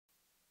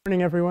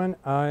Morning, everyone.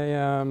 I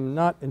am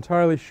not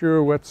entirely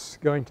sure what's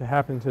going to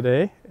happen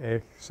today,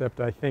 except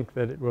I think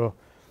that it will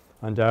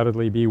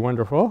undoubtedly be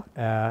wonderful.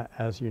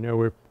 As you know,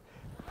 we're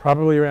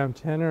probably around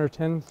 10 or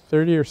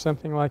 10:30 or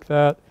something like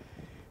that.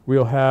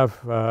 We'll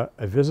have a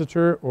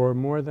visitor or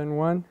more than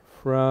one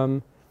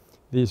from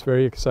these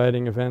very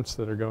exciting events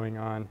that are going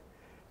on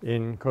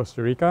in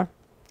Costa Rica.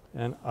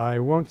 And I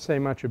won't say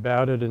much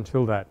about it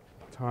until that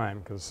time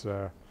because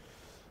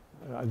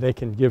they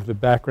can give the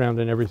background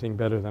and everything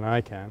better than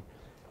I can.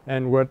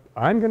 And what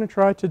I'm going to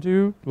try to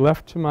do,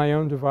 left to my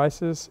own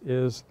devices,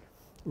 is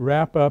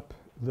wrap up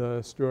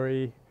the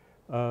story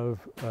of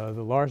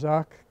the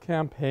Larzac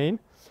campaign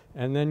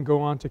and then go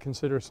on to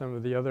consider some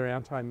of the other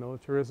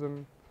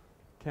anti-militarism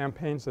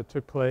campaigns that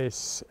took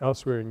place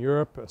elsewhere in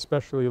Europe,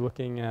 especially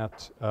looking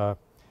at a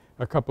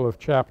couple of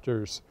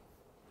chapters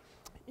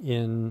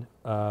in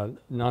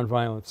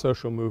nonviolent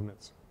social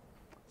movements.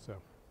 So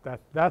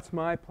that's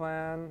my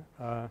plan.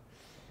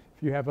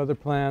 If you have other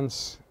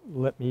plans,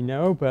 let me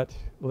know, but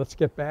let's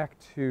get back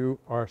to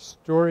our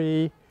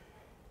story.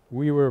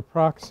 We were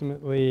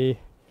approximately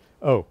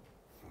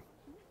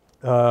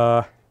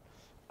I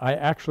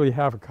actually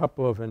have a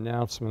couple of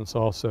announcements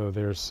also.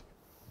 There's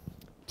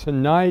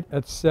tonight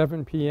at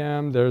 7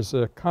 p.m. there's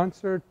a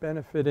concert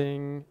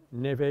benefiting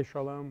Neve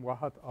Shalom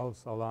Wahat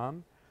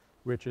al-Salam,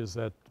 which is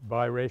at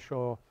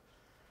biracial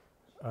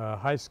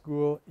high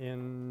school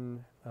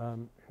in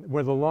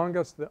we're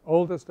the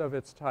oldest of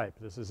its type.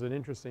 This is an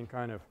interesting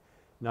kind of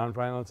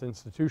nonviolence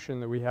institution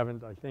that we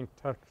haven't, I think,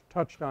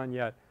 touched on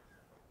yet,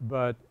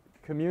 but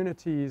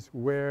communities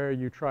where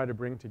you try to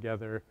bring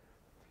together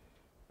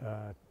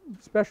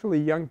especially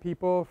young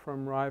people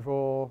from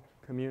rival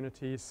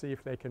communities, see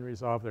if they can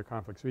resolve their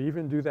conflicts. We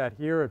even do that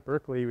here at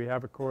Berkeley. We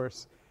have a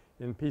course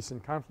in peace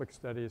and conflict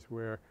studies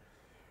where,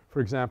 for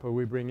example,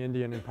 we bring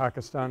Indian and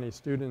Pakistani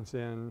students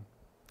in.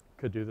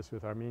 Could do this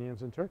with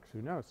Armenians and Turks,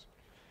 who knows,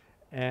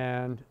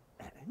 and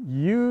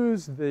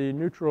use the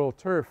neutral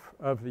turf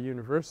of the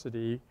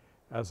university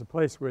as a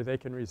place where they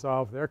can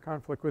resolve their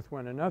conflict with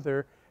one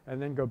another and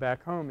then go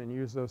back home and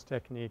use those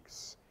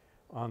techniques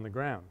on the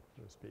ground,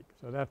 so to speak.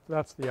 So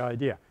that's the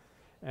idea.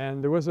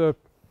 And there was a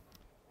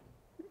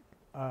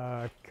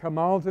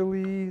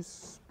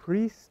Camaldolese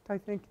priest, I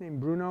think, named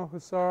Bruno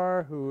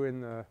Hussar, who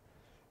in the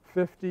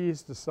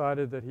 50s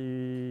decided that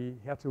he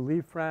had to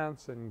leave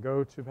France and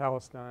go to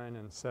Palestine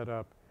and set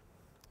up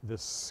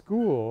this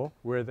school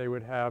where they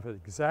would have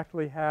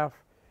exactly half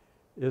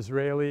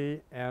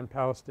Israeli and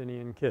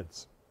Palestinian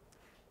kids.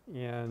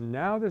 And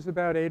now there's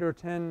about 8 or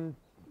 10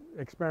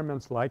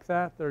 experiments like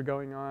that that are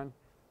going on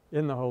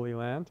in the Holy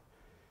Land.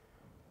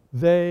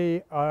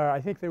 They are,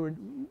 I think they would,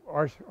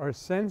 our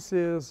sense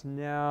is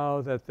now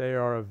that they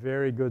are a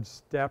very good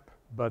step,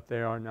 but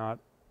they are not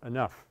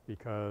enough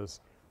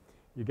because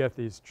you get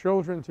these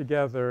children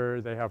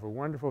together, they have a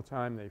wonderful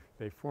time,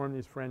 they form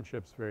these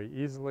friendships very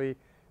easily,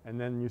 and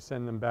then you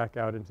send them back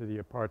out into the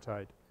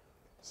apartheid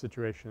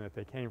situation that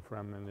they came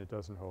from and it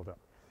doesn't hold up.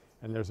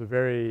 And there's a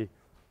very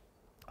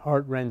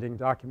heart-rending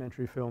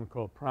documentary film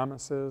called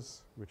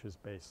Promises, which is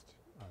based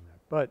on that.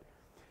 But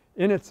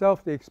in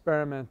itself, the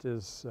experiment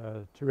is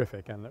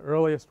terrific, and the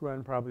earliest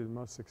one, probably the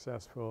most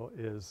successful,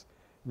 is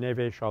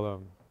Neve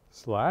Shalom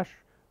 /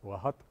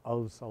 Wahat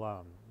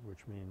al-Salam,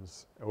 which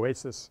means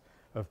oasis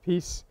of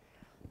peace.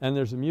 And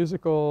there's a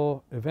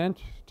musical event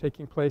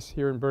taking place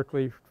here in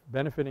Berkeley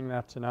benefiting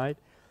that tonight.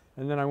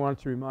 And then I wanted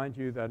to remind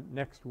you that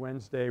next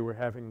Wednesday we're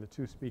having the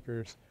 2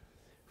 speakers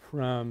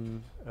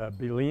from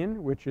Bil'in,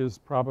 which is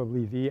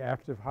probably the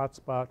active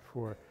hotspot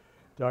for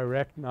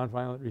direct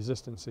nonviolent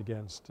resistance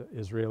against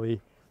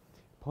Israeli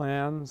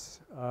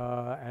plans,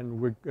 and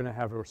we're going to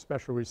have a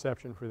special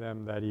reception for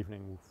them that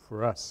evening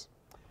for us.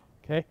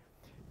 Okay?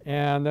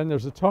 And then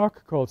there's a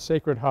talk called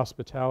Sacred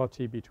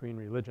Hospitality Between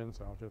Religions.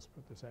 I'll just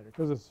put this out here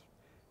because it's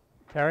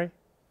Carrie?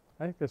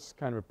 I think this is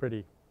kind of a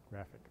pretty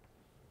graphic.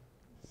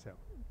 So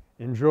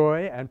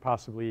enjoy and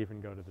possibly even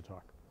go to the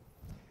talk.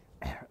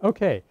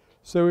 Okay.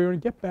 So we're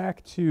going to get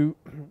back to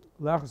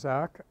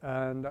Larzac,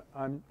 and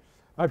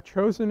I've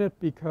chosen it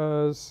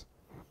because,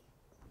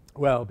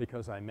 well,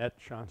 because I met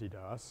Shanti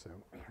Das, so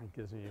it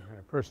gives me a kind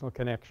of personal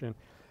connection,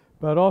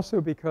 but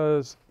also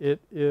because it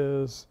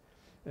is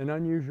an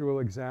unusual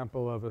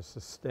example of a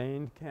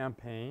sustained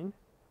campaign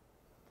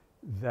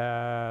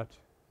that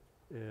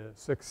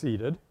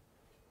succeeded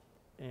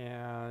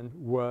and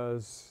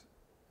was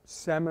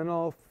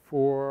seminal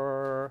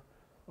for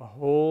a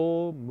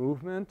whole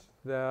movement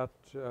that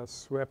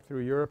swept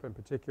through Europe and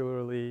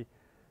particularly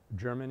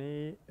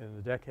Germany in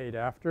the decade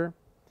after,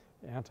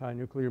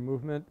 anti-nuclear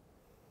movement,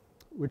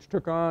 which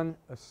took on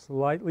a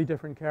slightly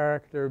different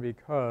character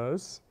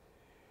because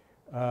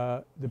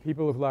the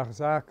people of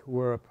Larzac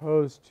were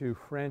opposed to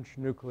French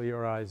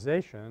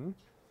nuclearization,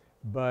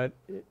 but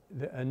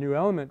a new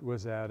element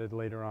was added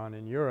later on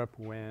in Europe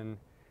when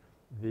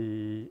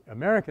the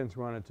Americans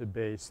wanted to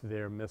base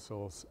their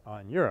missiles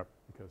on Europe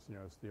because, you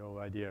know, it's the old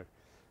idea,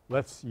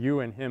 let's you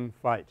and him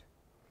fight.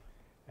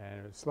 And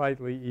it was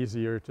slightly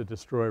easier to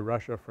destroy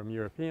Russia from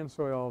European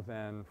soil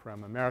than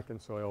from American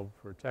soil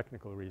for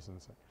technical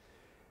reasons.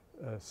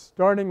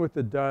 Starting with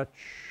the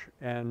Dutch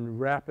and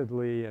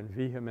rapidly and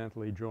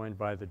vehemently joined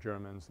by the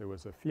Germans, there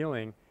was a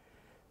feeling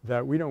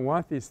that we don't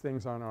want these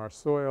things on our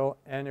soil,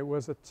 and it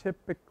was a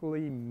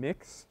typically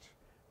mixed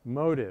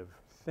motive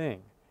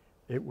thing.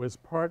 It was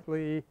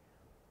partly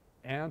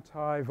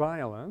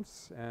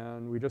anti-violence,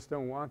 and we just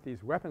don't want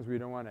these weapons. We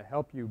don't want to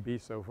help you be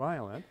so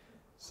violent,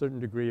 certain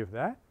degree of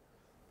that.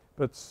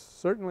 But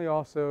certainly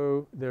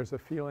also there's a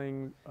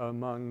feeling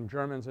among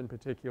Germans in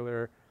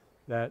particular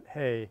that,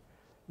 hey,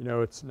 you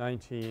know, it's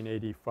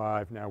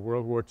 1985 now,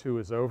 World War II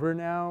is over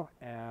now,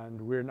 and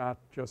we're not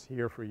just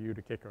here for you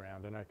to kick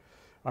around. And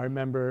I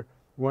remember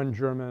one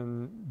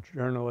German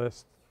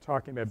journalist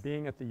talking about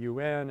being at the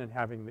UN and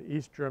having the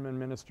East German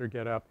minister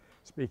get up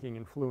speaking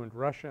in fluent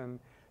Russian,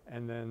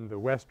 and then the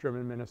West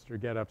German minister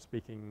get up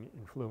speaking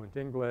in fluent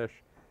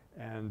English,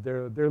 and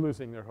they're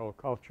losing their whole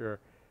culture,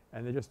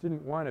 and they just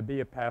didn't want to be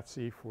a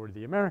patsy for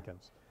the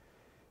Americans.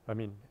 I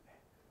mean,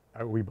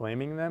 are we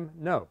blaming them?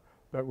 No.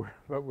 But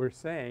we're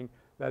saying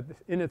that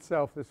in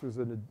itself this was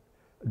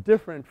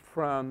different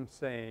from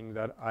saying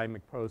that I'm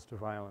opposed to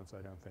violence.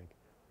 I don't think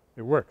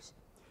it works.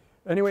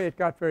 Anyway, it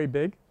got very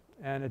big,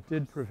 and it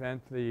did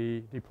prevent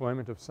the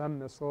deployment of some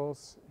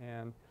missiles,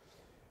 and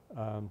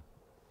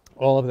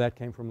all of that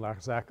came from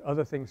Larzac.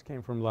 Other things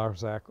came from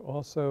Larzac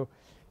also,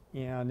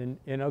 and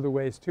in other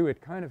ways too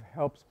it kind of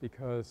helps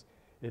because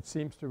it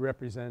seems to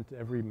represent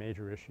every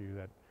major issue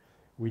that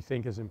we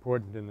think is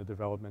important in the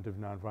development of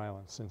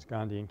nonviolence since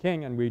Gandhi and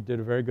King, and we did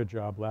a very good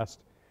job last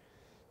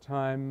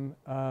time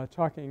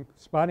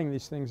spotting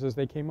these things as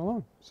they came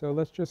along. So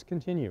let's just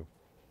continue.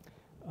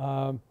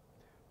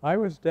 I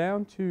was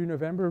down to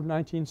November of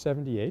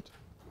 1978,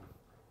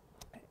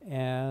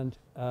 and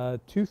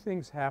two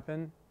things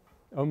happen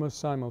almost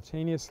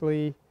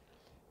simultaneously.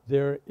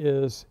 There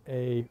is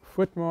a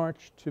foot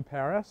march to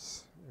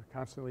Paris.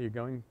 Constantly you're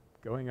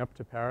going up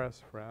to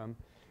Paris from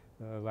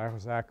the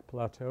Larzac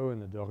Plateau in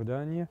the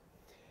Dordogne.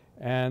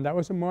 And that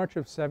was a march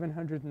of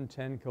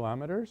 710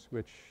 kilometers,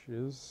 which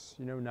is,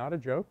 you know, not a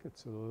joke.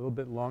 It's a little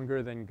bit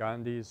longer than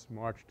Gandhi's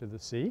march to the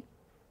sea.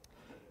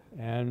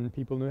 And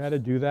people knew how to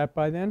do that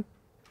by then.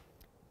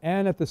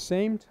 And at the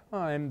same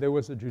time, there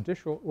was a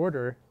judicial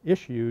order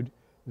issued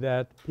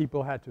that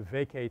people had to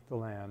vacate the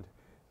land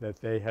that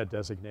they had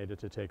designated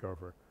to take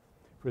over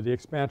for the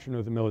expansion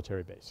of the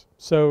military base.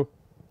 So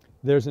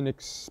there's an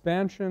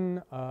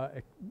expansion,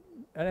 an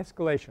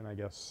escalation, I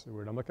guess is the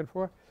word I'm looking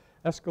for,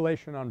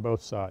 escalation on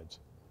both sides.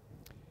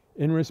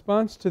 In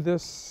response to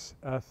this,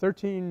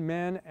 13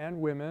 men and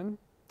women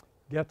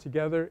get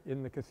together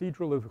in the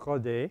Cathedral of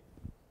Rodez.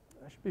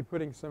 I should be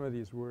putting some of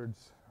these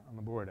words on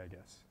the board, I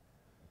guess.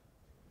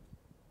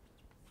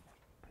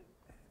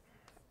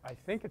 I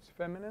think it's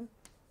feminine.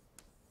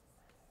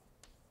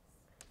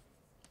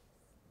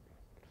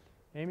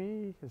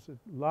 Amy, is it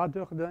La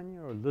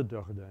Dordogne or Le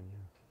Dordogne?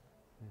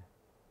 Yeah.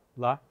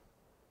 La?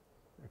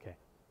 Okay.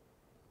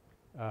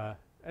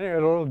 Anyway,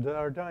 Le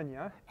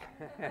Dordogne,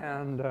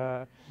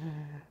 and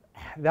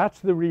that's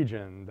the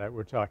region that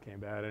we're talking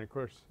about. And of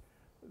course,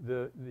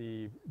 that's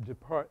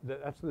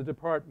the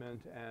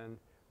department, and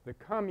the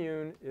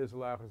commune is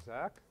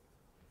Larzac,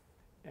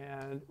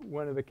 and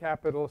one of the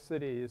capital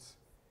cities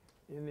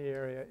in the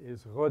area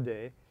is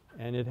Rodez,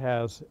 and it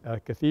has a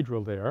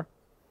cathedral there.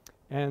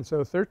 And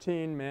so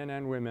 13 men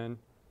and women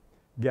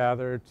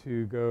gather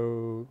to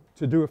go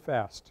to do a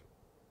fast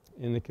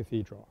in the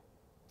cathedral.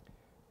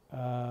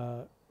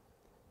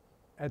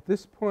 At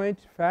this point,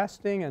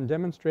 fasting and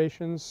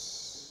demonstrations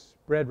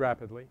spread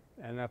rapidly,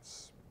 and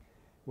that's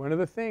one of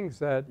the things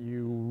that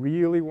you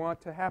really want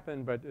to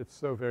happen, but it's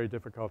so very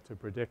difficult to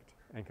predict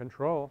and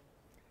control.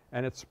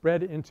 And it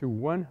spread into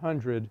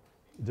 100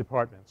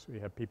 departments. We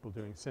have people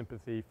doing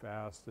sympathy,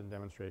 fast, and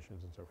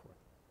demonstrations and so forth.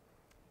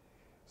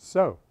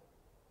 So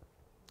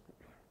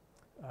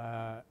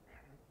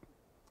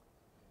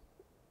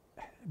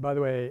by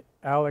the way,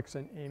 Alex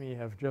and Amy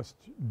have just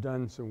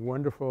done some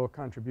wonderful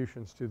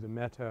contributions to the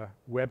Meta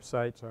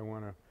website, so I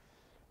want to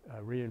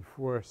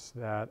reinforce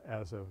that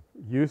as a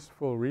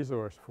useful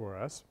resource for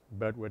us.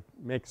 But what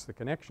makes the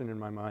connection in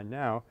my mind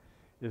now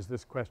is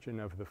this question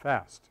of the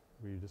fast.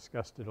 We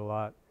discussed it a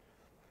lot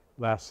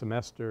last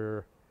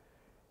semester.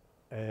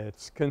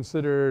 It's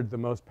considered the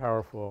most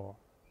powerful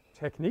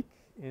technique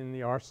in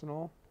the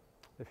arsenal,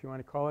 if you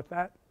want to call it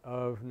that,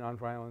 of the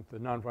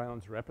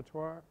nonviolence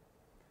repertoire.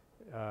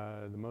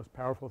 The most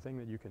powerful thing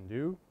that you can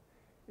do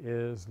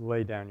is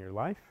lay down your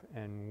life,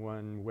 and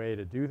one way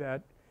to do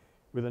that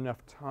with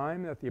enough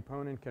time that the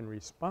opponent can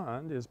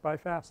respond is by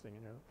fasting.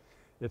 You know,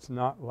 it's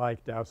not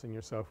like dousing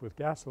yourself with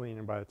gasoline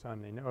and by the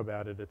time they know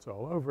about it, it's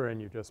all over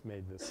and you just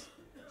made this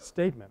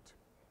statement,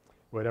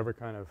 whatever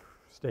kind of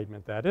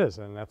statement that is,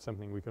 and that's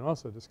something we can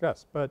also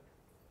discuss. But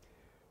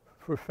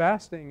for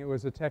fasting, it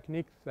was a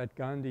technique that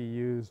Gandhi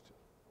used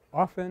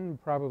often,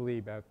 probably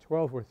about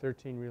 12 or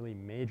 13 really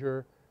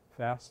major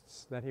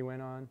fasts that he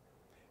went on,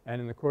 and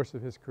in the course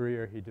of his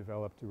career he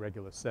developed a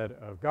regular set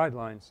of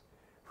guidelines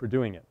for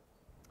doing it.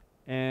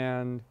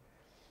 And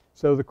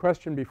so the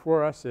question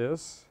before us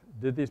is,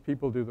 did these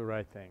people do the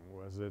right thing?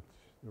 Was it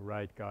the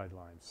right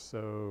guidelines?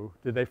 So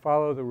did they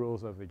follow the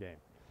rules of the game?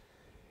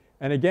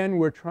 And again,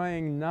 we're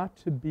trying not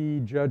to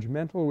be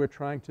judgmental. We're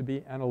trying to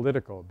be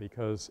analytical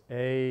because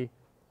A,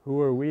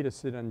 who are we to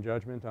sit on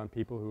judgment on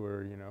people who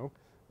are, you know,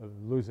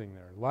 losing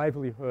their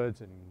livelihoods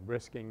and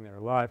risking their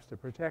lives to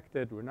protect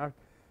it? We're not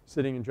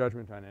sitting in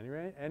judgment on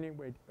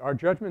anyway. Our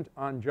judgment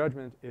on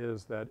judgment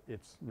is that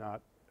it's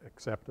not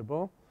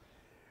acceptable.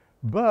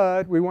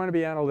 But we want to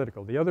be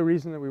analytical. The other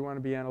reason that we want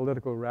to be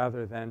analytical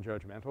rather than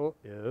judgmental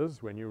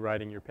is when you're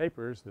writing your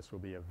papers, this will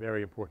be a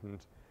very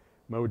important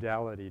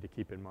modality to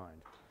keep in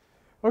mind.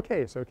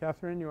 Okay, so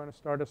Catherine, you want to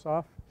start us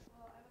off?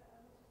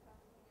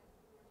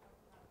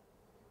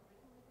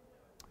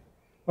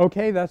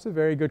 Okay, that's a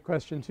very good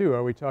question too.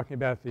 Are we talking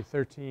about the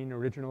 13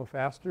 original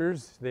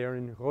fasters there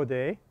in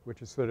Rodez,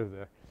 which is sort of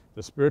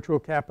the spiritual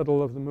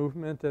capital of the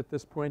movement at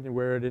this point and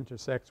where it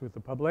intersects with the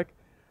public,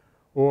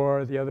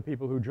 or the other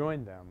people who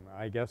joined them?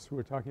 I guess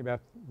we're talking about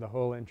the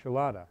whole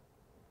enchilada.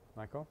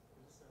 Michael?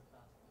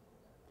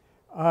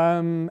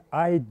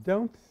 I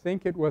don't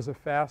think it was a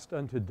fast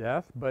unto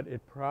death, but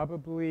it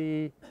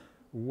probably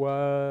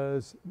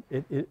was –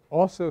 it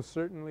also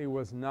certainly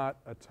was not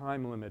a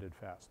time-limited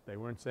fast. They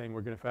weren't saying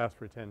we're going to fast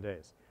for 10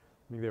 days.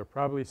 I mean, they were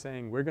probably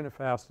saying we're going to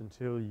fast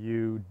until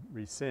you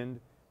rescind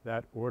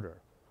that order,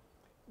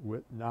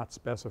 with not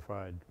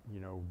specified, you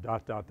know, ...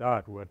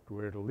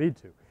 where it'll lead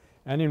to.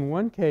 And in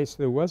one case,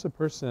 there was a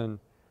person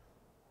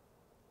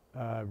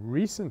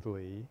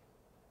recently,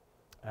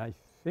 I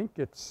think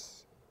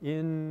it's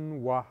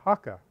in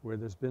Oaxaca, where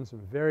there's been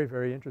some very,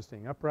 very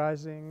interesting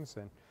uprisings,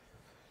 and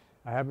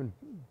I haven't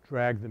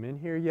dragged them in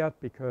here yet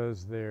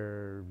because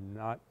they're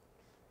not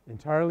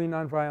entirely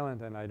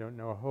nonviolent and I don't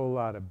know a whole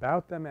lot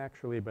about them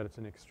actually, but it's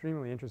an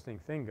extremely interesting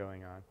thing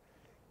going on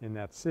in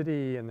that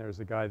city, and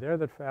there's a guy there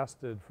that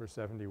fasted for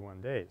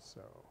 71 days.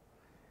 So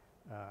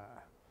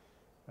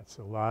that's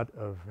a lot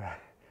of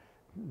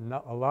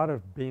not a lot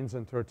of beans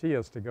and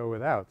tortillas to go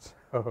without.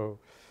 So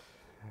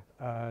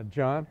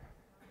John?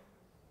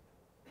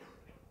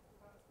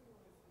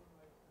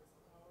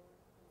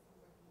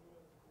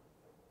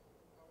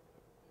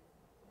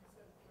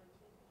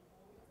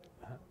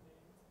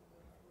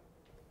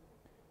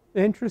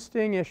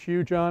 Interesting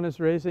issue John is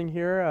raising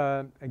here.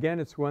 Again,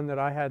 it's one that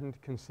I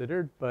hadn't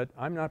considered, but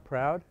I'm not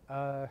proud.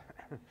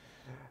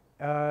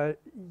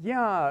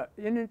 Yeah,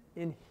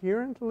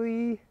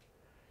 inherently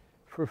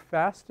for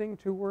fasting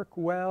to work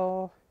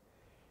well,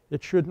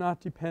 it should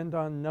not depend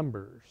on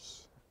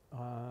numbers.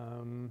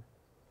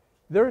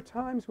 There are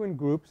times when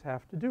groups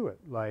have to do it,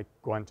 like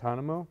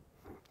Guantanamo,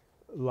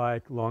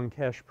 like Long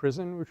Kesh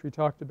Prison, which we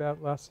talked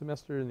about last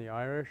semester in the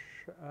Irish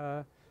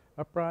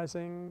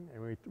uprising,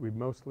 and we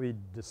mostly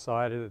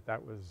decided that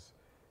that was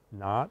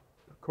not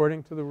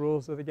according to the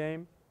rules of the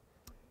game.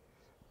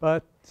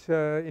 But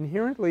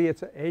inherently,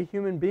 it's a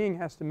human being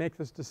has to make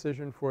this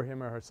decision for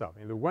him or herself. I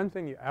mean, the one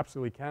thing you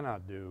absolutely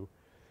cannot do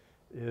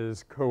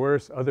is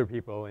coerce other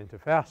people into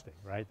fasting,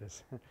 right?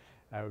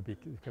 That would be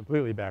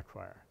completely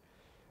backfire.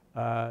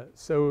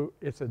 So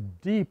it's a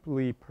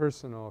deeply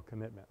personal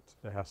commitment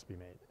that has to be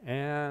made.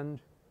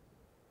 And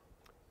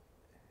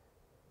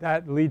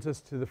that leads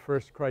us to the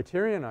first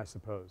criterion, I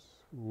suppose,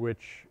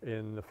 which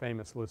in the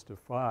famous list of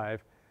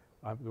 5,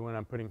 the one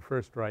I'm putting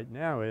first right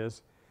now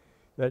is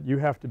that you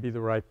have to be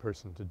the right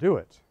person to do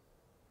it.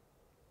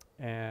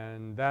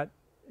 And that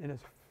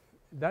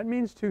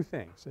means 2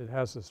 things. It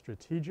has a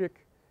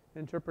strategic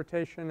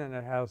interpretation and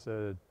it has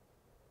a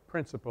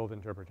principled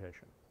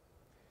interpretation.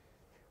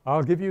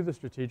 I'll give you the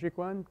strategic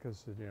one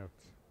because, you know,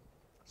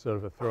 it's sort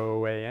of a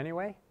throwaway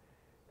anyway.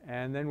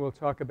 And then we'll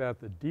talk about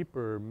the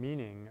deeper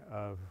meaning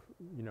of,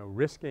 you know,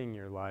 risking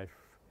your life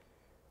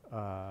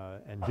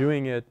and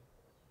doing it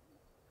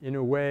in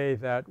a way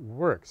that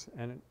works.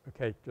 And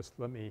okay, just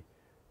let me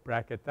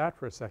bracket that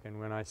for a second.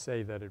 When I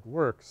say that it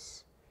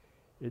works,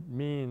 it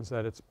means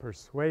that it's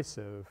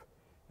persuasive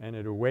and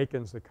it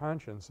awakens the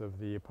conscience of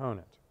the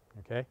opponent,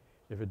 okay?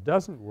 If it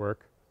doesn't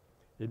work,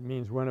 it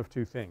means one of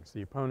 2 things.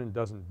 The opponent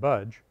doesn't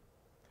budge,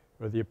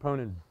 or the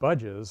opponent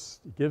budges,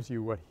 gives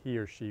you what he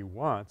or she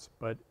wants,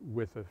 but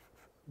with a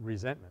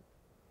resentment.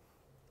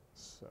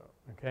 So,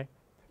 okay?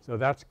 So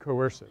that's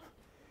coercive.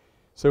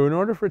 So in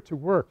order for it to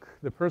work,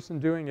 the person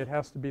doing it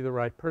has to be the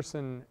right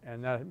person,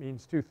 and that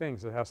means 2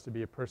 things. It has to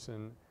be a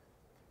person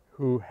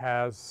who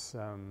has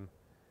some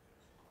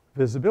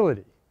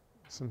visibility,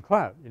 some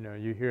clout. You know,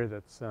 you hear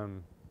that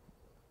some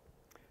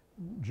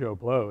Joe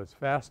Blow is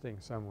fasting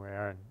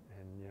somewhere, and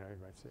you know, you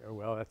might say, oh,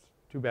 well, that's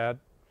too bad.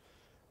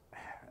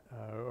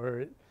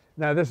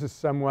 Now this is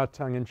somewhat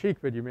tongue-in-cheek,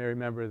 but you may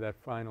remember that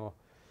final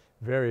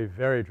very,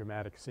 very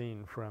dramatic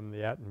scene from the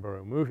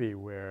Attenborough movie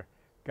where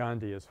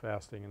Gandhi is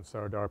fasting and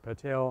Sardar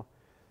Patel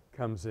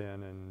comes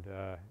in,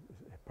 and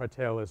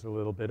Patel is a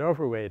little bit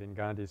overweight, and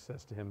Gandhi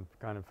says to him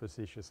kind of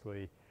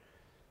facetiously,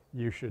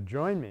 you should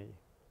join me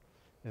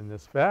in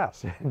this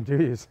fast and do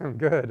you some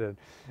good. And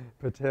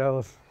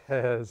Patel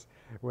says,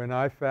 when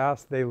I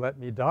fast, they let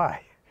me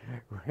die.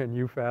 When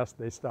you fast,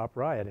 they stop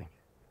rioting.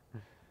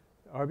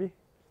 Arby? Is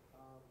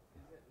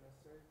it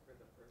necessary for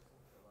the person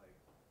to like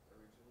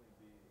originally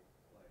be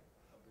like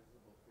a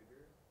visible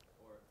figure,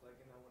 or like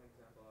in that one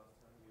example I was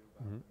telling you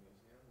about Mm-hmm. the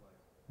museum, like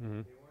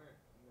Mm-hmm. they weren't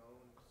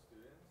known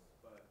students,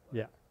 but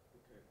Yeah.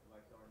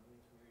 like like the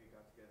Armenian community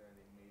got together and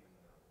they made them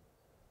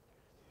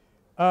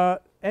known.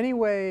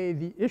 Anyway,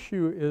 the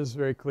issue is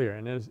very clear,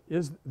 and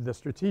is the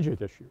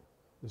strategic issue.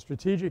 The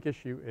strategic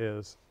issue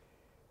is,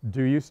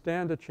 do you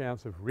stand a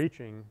chance of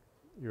reaching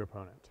your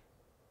opponent?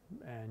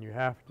 And you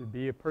have to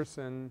be a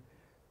person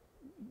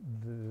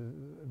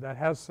that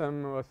has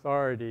some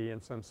authority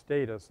and some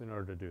status in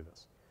order to do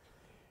this.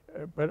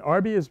 But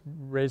Arby is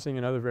raising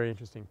another very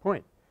interesting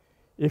point.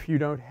 If you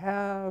don't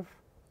have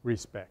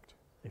respect,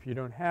 if you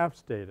don't have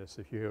status,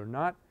 if you are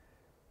not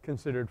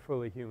considered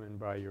fully human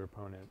by your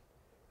opponent,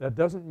 that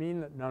doesn't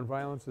mean that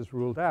nonviolence is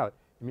ruled out.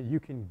 I mean, you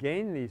can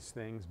gain these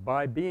things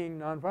by being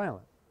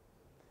nonviolent.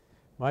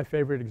 My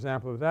favorite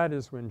example of that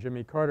is when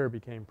Jimmy Carter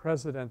became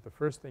president, the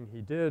first thing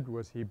he did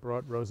was he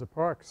brought Rosa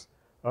Parks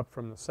up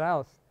from the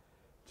South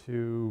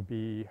to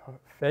be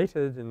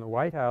feted in the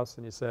White House,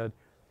 and he said,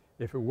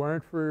 if it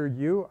weren't for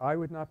you, I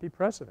would not be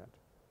president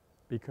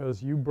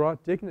because you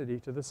brought dignity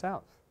to the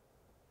South.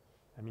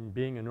 I mean,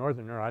 being a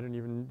Northerner, I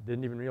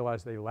didn't even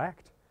realize they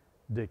lacked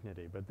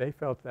dignity, but they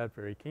felt that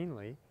very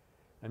keenly.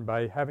 And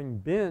by having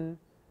been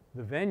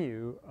the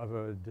venue of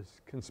a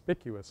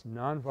conspicuous,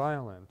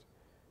 nonviolent,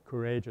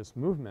 courageous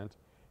movement,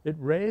 it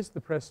raised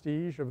the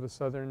prestige of the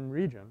southern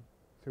region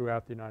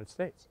throughout the United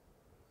States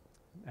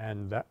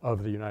and that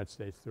of the United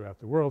States throughout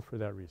the world for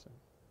that reason.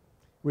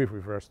 We've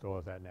reversed all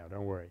of that now,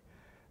 don't worry.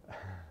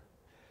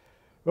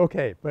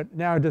 Okay, but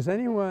now does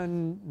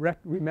anyone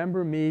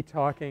remember me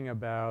talking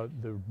about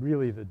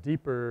really the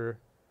deeper,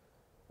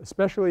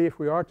 especially if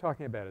we are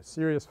talking about a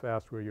serious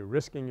fast where you're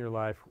risking your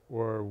life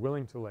or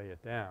willing to lay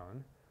it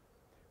down,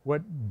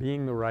 what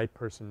being the right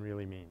person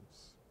really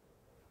means?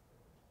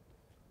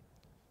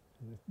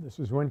 This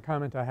was one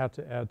comment I had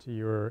to add to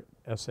your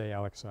essay,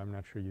 Alex, so I'm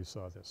not sure you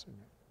saw this or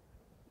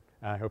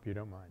not. I hope you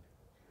don't mind.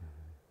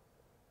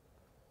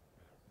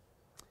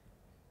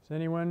 Does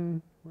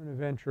anyone want to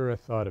venture a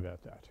thought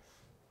about that?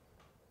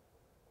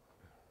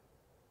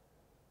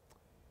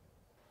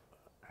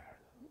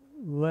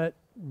 Let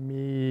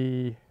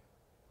me,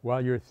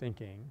 while you're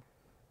thinking,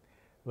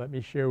 let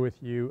me share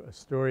with you a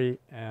story,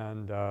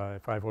 and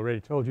if I've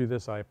already told you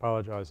this, I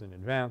apologize in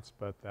advance,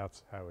 but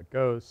that's how it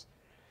goes.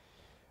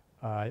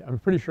 I'm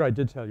pretty sure I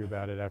did tell you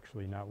about it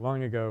actually not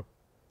long ago.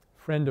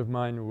 A friend of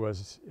mine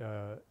was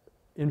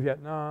in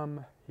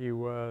Vietnam. He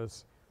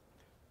was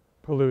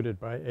polluted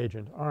by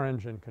Agent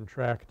Orange and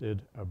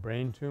contracted a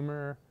brain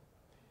tumor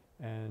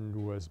and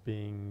was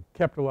being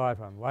kept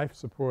alive on life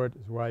support,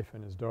 his wife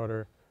and his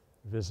daughter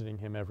visiting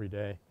him every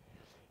day.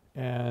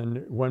 And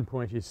at one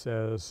point he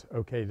says,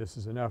 okay, this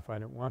is enough. I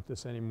don't want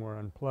this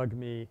anymore. Unplug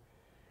me.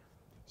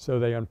 So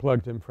they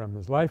unplugged him from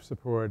his life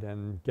support,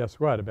 and guess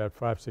what? About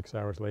 5-6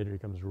 hours later he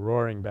comes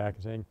roaring back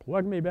and saying,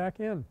 plug me back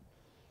in.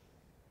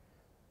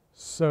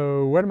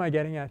 So what am I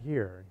getting at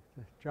here?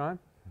 John?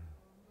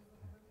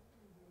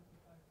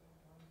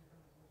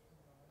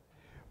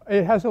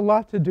 It has a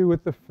lot to do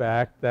with the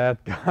fact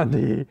that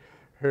Gandhi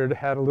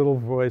had a little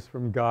voice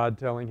from God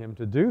telling him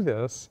to do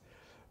this.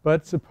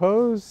 But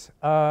suppose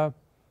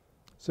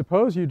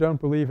you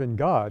don't believe in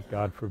God,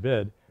 God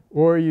forbid,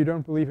 or you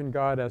don't believe in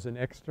God as an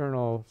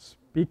external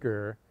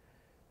speaker.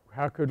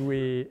 How could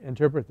we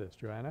interpret this,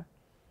 Joanna?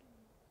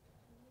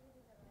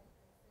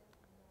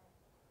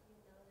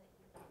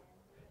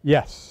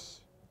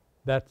 Yes,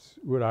 that's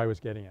what I was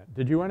getting at.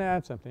 Did you want to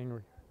add something?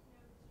 Or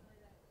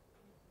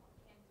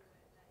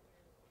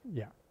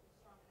yeah.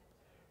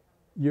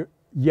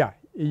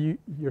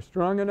 You're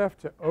strong enough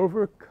to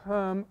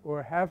overcome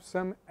or have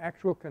some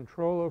actual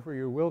control over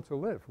your will to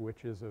live,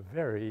 which is a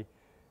very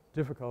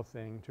difficult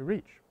thing to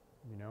reach,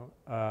 you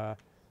know.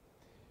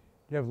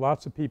 You have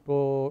lots of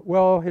people –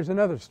 well, here's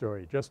another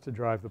story just to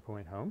drive the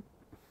point home.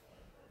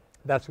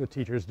 That's what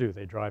teachers do.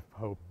 They drive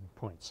home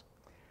points.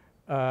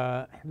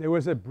 There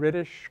was a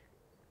British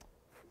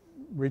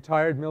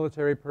retired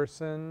military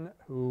person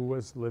who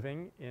was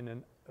living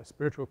in a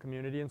spiritual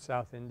community in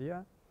South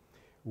India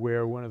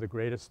where one of the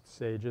greatest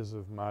sages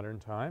of modern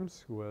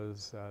times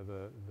was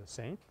the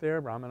saint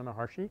there, Ramana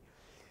Maharshi.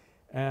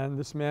 And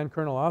this man,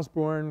 Colonel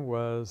Osborne,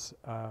 was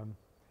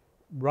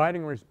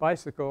riding his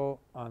bicycle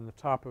on the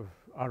top of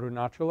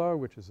Arunachala,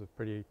 which is a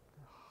pretty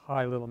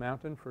high little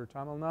mountain for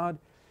Tamil Nadu.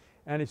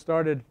 And he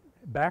started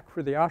back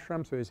for the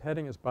ashram, so he's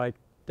heading his bike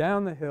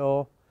down the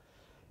hill.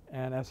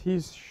 And as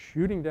he's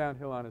shooting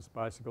downhill on his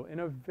bicycle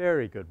in a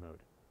very good mood,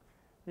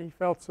 he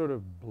felt sort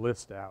of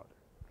blissed out.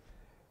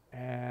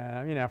 And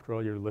I mean, after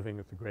all, you're living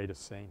with the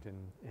greatest saint in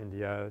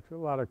India. There's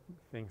a lot of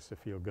things to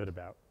feel good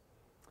about.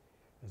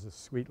 There's a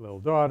sweet little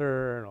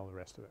daughter and all the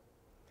rest of it.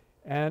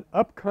 And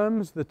up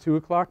comes the 2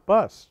 o'clock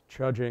bus,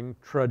 trudging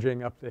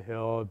up the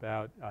hill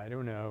about, I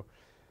don't know,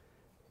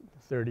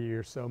 30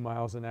 or so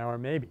miles an hour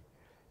maybe.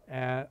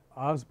 And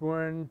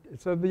Osborne,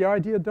 so the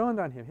idea dawned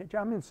on him, hey,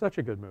 I'm in such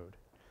a good mood.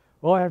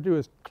 All I have to do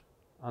is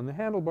on the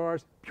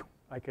handlebars,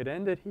 I could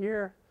end it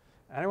here,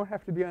 and I won't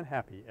have to be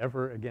unhappy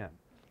ever again.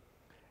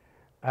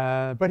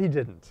 But he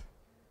didn't,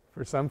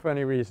 for some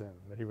funny reason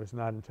that he was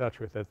not in touch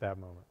with at that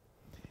moment.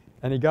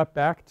 And he got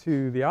back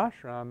to the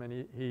ashram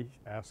and he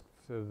asked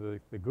the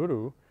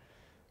guru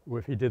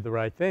if he did the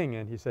right thing,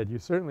 and he said, you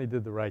certainly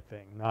did the right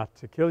thing not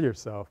to kill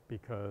yourself,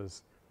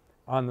 because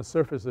on the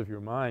surface of your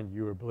mind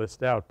you were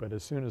blissed out, but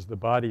as soon as the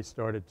body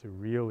started to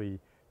really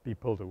be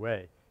pulled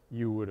away,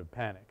 you would have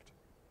panicked.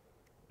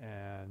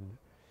 And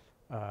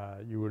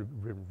you would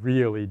have been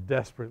really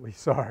desperately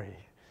sorry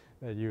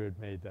that you had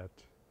made that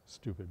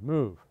stupid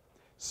move.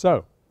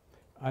 So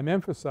I'm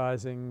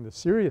emphasizing the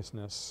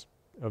seriousness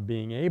of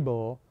being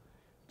able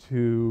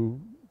to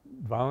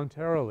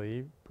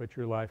voluntarily put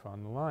your life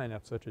on the line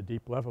at such a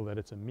deep level that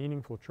it's a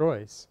meaningful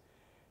choice,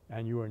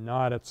 and you are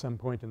not at some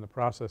point in the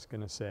process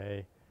going to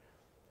say,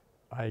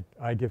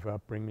 I give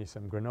up, bring me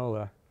some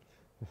granola,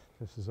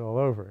 this is all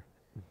over.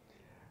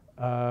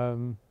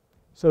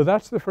 So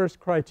that's the first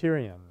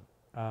criterion.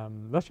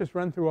 Let's just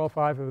run through all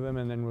 5 of them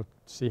and then we'll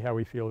see how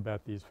we feel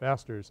about these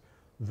fasters,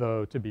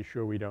 though to be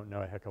sure we don't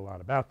know a heck of a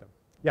lot about them.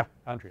 Yeah,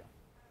 Andrea.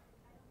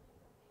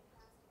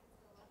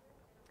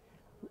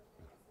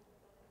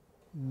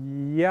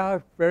 Yeah,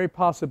 very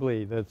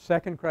possibly. The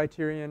second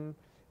criterion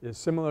is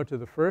similar to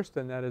the first,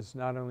 and that is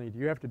not only do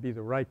you have to be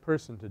the right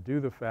person to do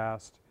the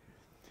fast,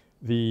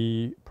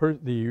 the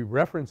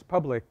reference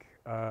public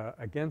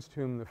against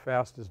whom the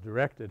fast is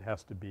directed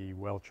has to be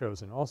well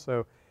chosen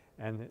also,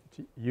 and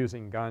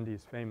using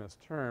Gandhi's famous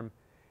term,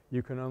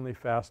 you can only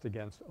fast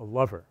against a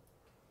lover.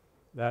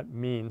 That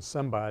means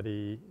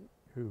somebody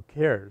who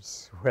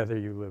cares whether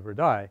you live or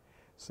die,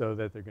 so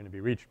that they're going to be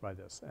reached by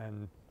this.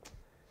 And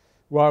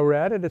while we're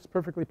at it, it's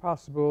perfectly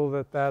possible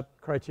that that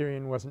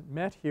criterion wasn't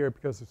met here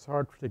because it's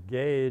hard to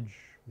gauge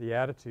the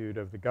attitude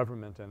of the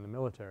government and the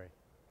military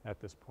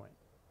at this point.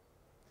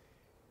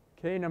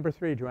 Okay, number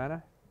 3,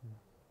 Joanna.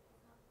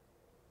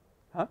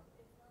 Huh?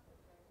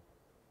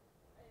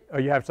 Oh,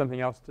 you have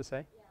something else to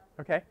say?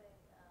 Okay.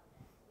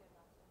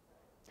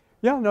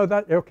 Yeah, no,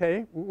 that –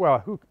 okay.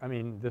 Well, I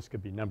mean, this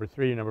could be number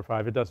 3, number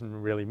 5. It doesn't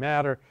really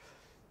matter.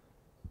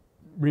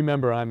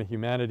 Remember, I'm a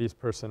humanities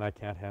person. I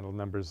can't handle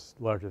numbers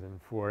larger than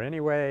 4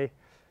 anyway.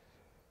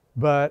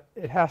 But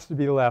it has to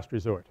be the last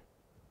resort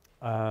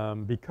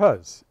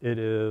because it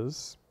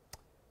is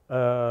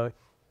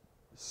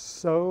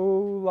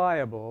so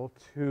liable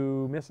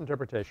to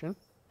misinterpretation,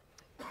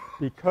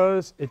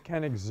 because it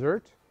can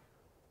exert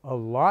a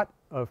lot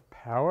of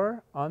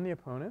power on the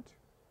opponent.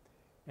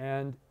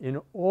 And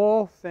in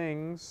all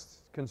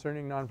things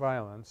concerning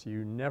nonviolence,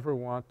 you never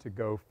want to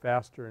go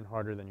faster and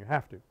harder than you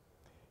have to.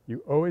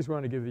 You always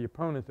want to give the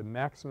opponent the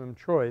maximum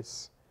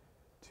choice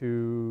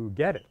to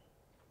get it,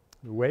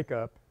 to wake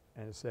up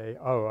and say,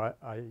 oh,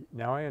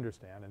 now I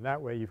understand. And that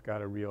way you've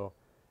got a real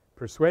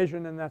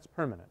persuasion, and that's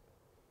permanent.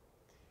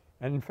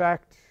 And in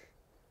fact,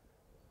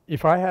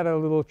 if I had a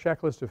little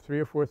checklist of 3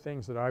 or 4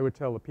 things that I would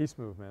tell the peace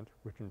movement,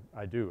 which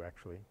I do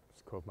actually,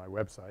 it's called my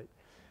website,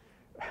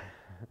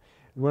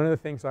 one of the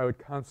things I would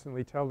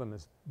constantly tell them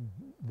is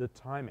the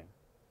timing.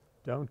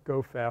 Don't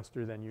go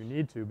faster than you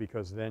need to,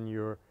 because then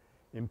you're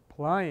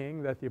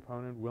implying that the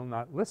opponent will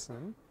not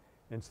listen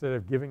instead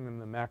of giving them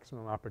the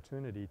maximum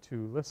opportunity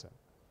to listen.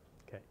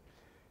 Okay.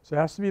 So it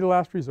has to be the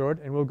last resort,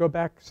 and we'll go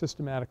back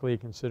systematically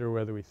and consider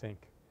whether we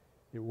think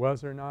it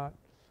was or not.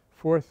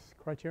 4th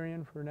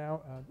criterion for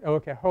now. Oh,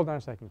 okay. Hold on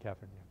a second,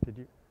 Catherine. Did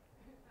you?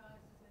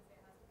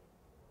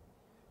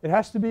 It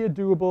has to be a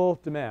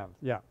doable demand.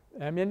 Yeah.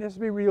 I mean, it has to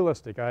be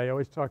realistic. I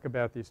always talk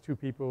about these 2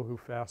 people who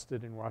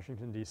fasted in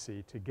Washington,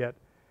 D.C. to get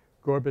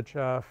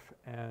Gorbachev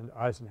and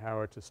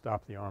Eisenhower to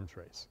stop the arms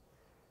race.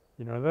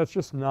 You know, that's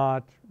just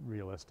not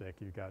realistic.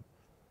 You've got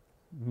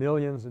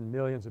millions and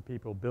millions of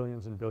people,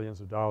 billions and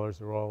billions of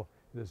dollars are all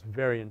this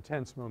very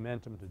intense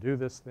momentum to do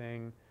this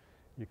thing.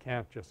 You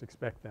can't just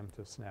expect them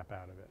to snap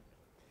out of it.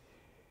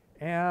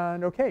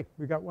 And okay,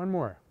 we got one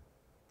more.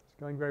 It's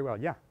going very well.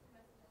 Yeah?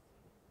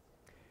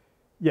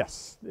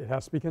 Yes, it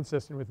has to be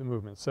consistent with the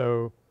movement.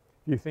 So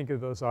if you think of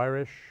those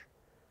Irish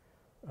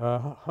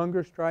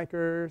hunger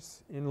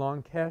strikers in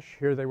Long Kesh,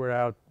 here they were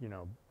out, you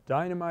know,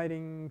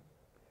 dynamiting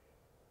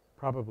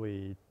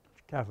probably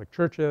Catholic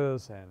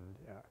churches and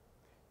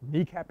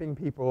kneecapping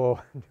people,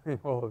 doing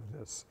all of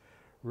this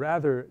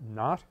rather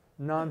not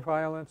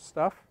nonviolent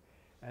stuff.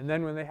 And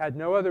then when they had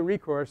no other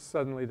recourse,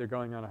 suddenly they're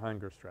going on a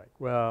hunger strike.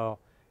 Well,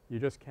 you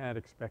just can't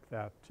expect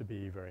that to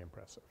be very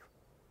impressive.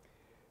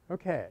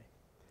 Okay.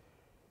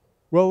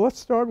 Well, let's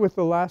start with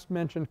the last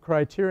mentioned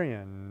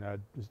criterion.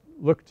 Just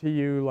look to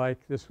you like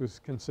this was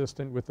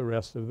consistent with the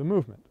rest of the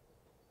movement.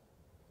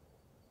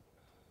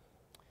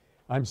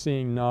 I'm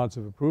seeing nods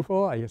of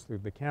approval. I guess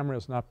the camera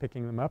is not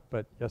picking them up,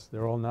 but yes,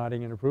 they're all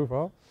nodding in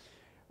approval.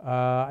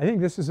 I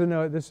think this is a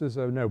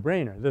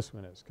no-brainer. This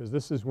one is, because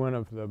this is one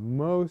of the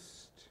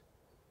most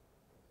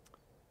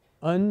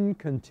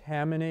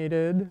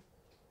uncontaminated,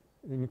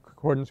 in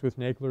accordance with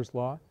Nagler's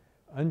law,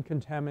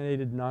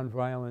 uncontaminated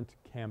nonviolent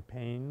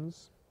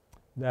campaigns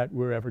that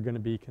we're ever going to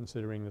be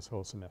considering this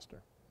whole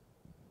semester.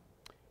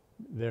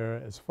 There,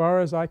 as far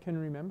as I can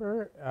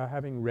remember,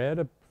 having read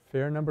a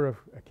fair number of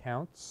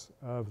accounts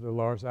of the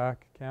Larzac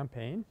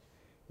campaign.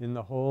 In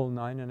the whole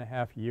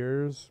 9.5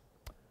 years,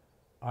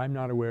 I'm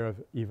not aware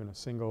of even a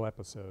single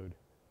episode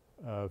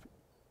of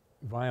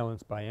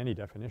violence by any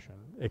definition,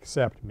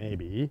 except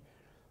maybe,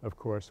 of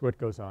course, what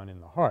goes on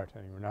in the heart.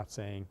 I mean, we're not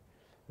saying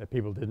that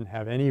people didn't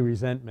have any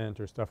resentment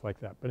or stuff like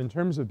that. But in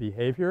terms of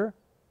behavior,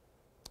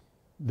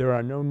 there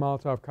are no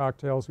Molotov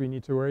cocktails we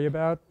need to worry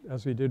about,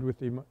 as we did with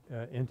the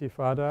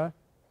Intifada.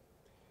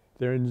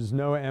 There is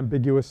no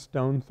ambiguous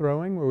stone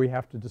throwing where we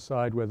have to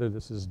decide whether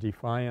this is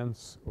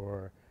defiance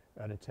or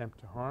an attempt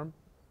to harm.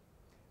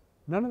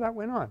 None of that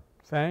went on,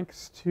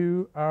 thanks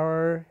to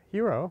our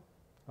hero,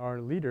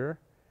 our leader,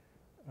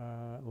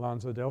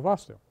 Lanza del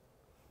Vasto.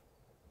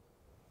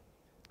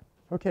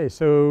 Okay,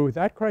 so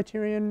that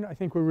criterion, I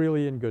think we're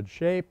really in good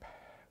shape.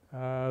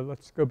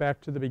 Let's go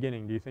back to the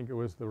beginning. Do you think it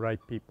was the right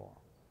people?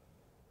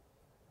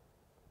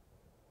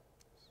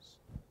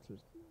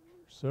 It's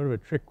sort of a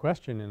trick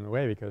question in a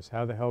way, because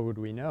how the hell would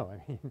we know?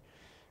 I mean,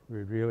 we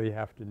would really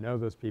have to know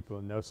those people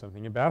and know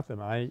something about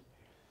them. I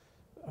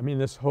mean,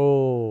 this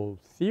whole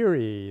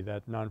theory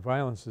that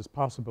nonviolence is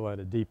possible at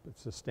a deep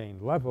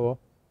sustained level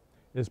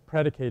is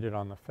predicated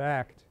on the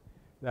fact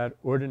that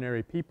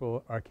ordinary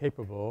people are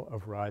capable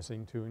of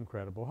rising to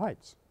incredible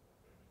heights.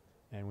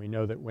 And we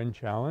know that when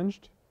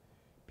challenged,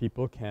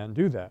 people can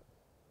do that.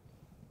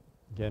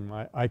 Again,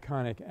 my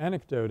iconic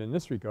anecdote in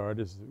this regard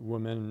is a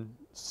woman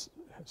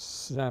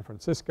San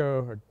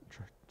Francisco,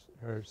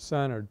 her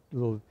son, her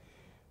little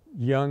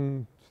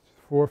young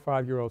 4 or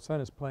 5-year-old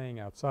son is playing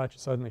outside.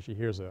 Suddenly she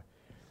hears a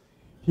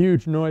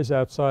huge noise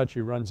outside.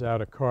 She runs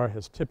out. A car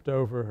has tipped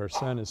over. Her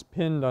son is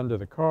pinned under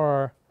the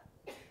car.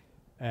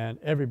 And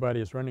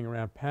everybody is running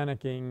around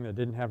panicking. They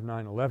didn't have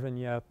 9/11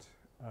 yet.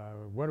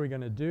 What are we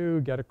going to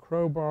do? Get a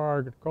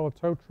crowbar, call a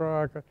tow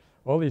truck.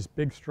 All these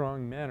big,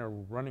 strong men are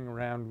running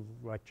around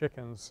like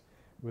chickens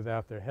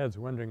without their heads,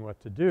 wondering what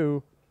to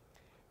do.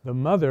 The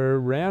mother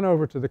ran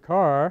over to the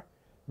car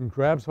and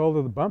grabs hold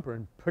of the bumper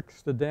and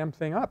picks the damn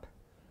thing up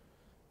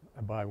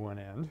by one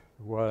end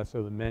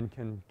so the men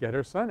can get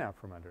her son out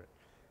from under it.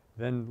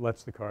 Then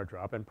lets the car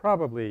drop and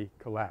probably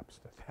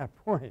collapsed at that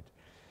point.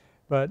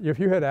 But if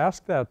you had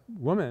asked that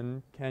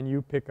woman, can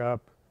you pick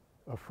up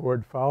a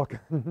Ford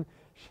Falcon,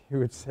 she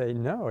would say,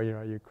 no, you know,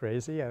 are you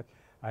crazy?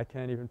 I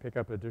can't even pick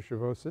up a De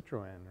Chevaux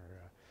Citroën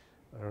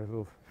or a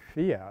little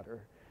Fiat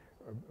or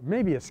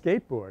maybe a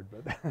skateboard,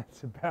 but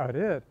that's about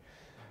it.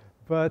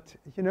 But,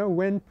 you know,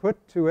 when put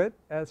to it,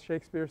 as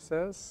Shakespeare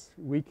says,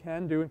 we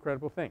can do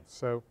incredible things.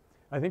 So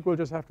I think we'll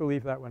just have to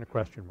leave that one a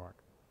question mark.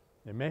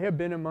 There may have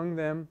been among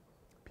them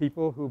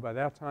people who by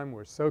that time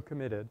were so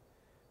committed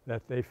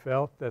that they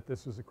felt that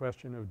this was a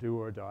question of do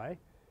or die,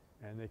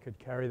 and they could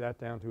carry that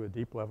down to a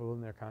deep level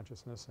in their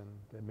consciousness, and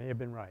they may have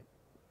been right.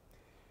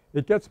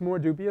 It gets more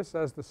dubious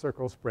as the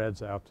circle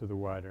spreads out to the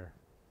wider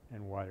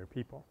and wider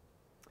people.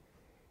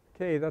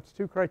 Okay, that's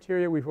 2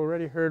 criteria. We've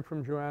already heard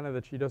from Joanna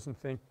that she doesn't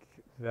think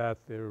that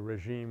the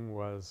regime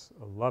was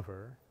a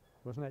lover.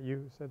 Wasn't that you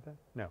who said that?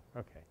 No.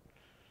 Okay.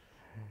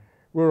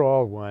 We're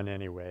all one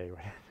anyway.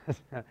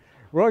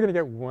 We're all going to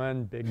get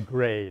one big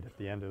grade at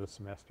the end of the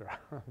semester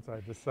so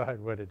I decide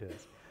what it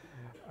is.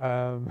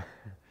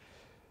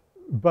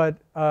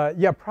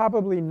 Yeah,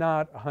 probably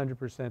not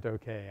 100%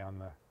 okay on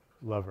the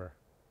lover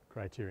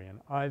criterion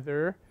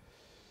either.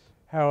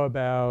 How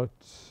about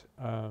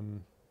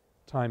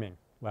timing,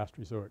 last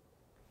resort?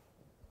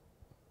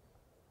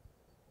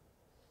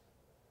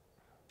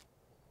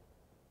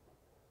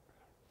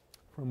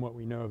 From what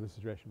we know of the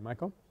situation.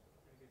 Michael?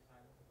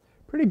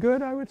 Pretty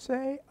good, I would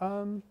say.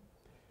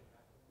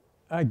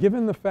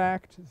 Given the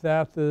fact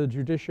that the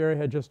judiciary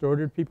had just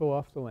ordered people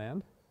off the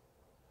land,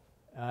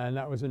 and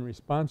that was in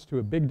response to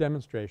a big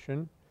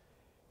demonstration.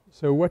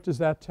 So what does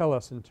that tell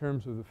us in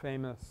terms of the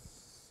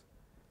famous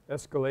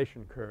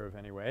escalation curve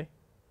anyway?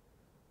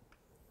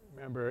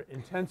 Remember,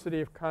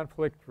 intensity of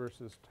conflict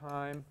versus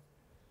time.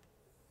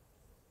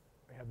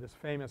 We have this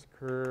famous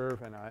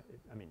curve, and I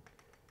mean,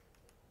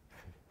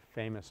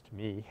 famous to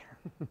me.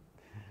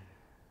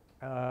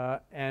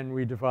 And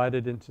we divide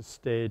it into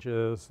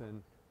stages,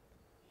 and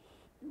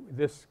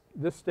this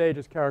stage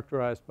is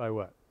characterized by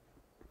what?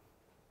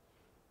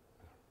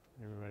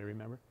 Everybody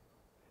remember?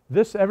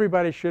 This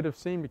everybody should have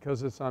seen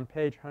because it's on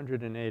page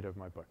 108 of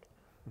my book.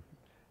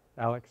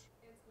 Alex?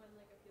 It's when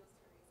like appeals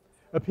to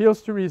reason.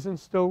 Appeals to reason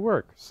still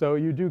work. So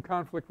you do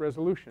conflict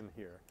resolution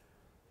here.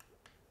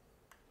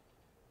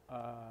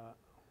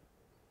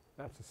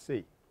 That's a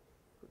C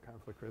for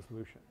conflict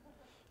resolution.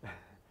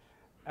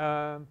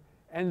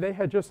 And they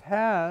had just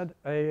had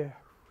a,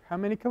 how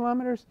many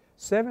kilometers?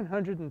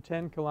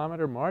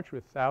 710-kilometer march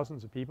with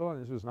thousands of people,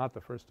 and this was not the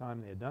first time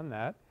they had done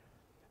that.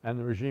 And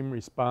the regime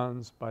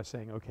responds by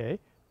saying, okay,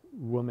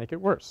 we'll make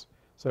it worse.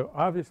 So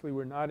obviously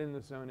we're not in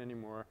the zone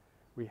anymore.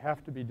 We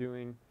have to be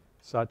doing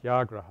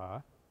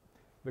Satyagraha.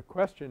 The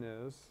question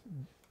is,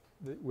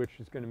 which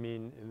is going to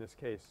mean in this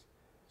case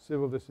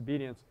civil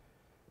disobedience,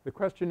 the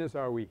question is,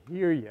 are we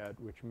here yet,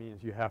 which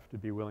means you have to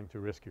be willing to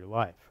risk your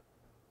life.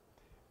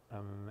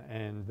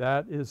 And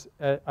that is,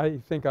 I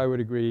think I would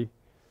agree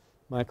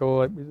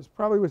Michael, it was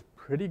probably was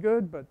pretty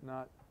good, but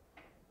not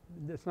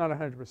 – it's not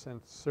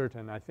 100%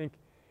 certain. I think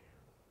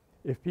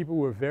if people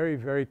were very,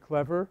 very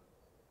clever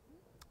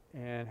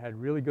and had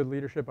really good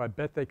leadership, I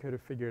bet they could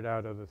have figured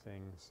out other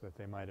things that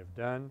they might have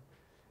done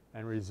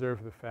and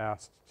reserved the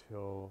fast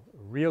till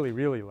really,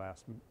 really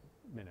last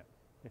minute.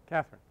 Yeah,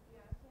 Catherine.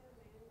 Yeah, I can't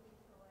imagine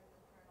until like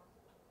the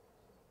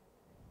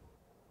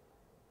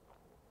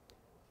paradox.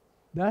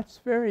 That's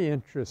very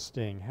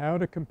interesting, how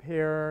to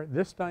compare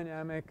this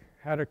dynamic,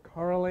 how to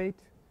correlate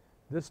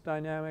this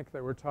dynamic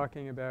that we're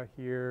talking about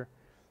here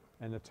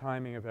and the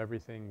timing of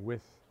everything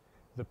with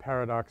the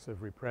paradox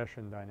of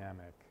repression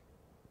dynamic.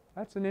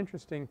 That's an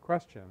interesting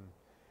question.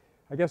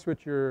 I guess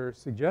what you're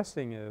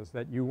suggesting is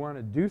that you want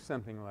to do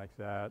something like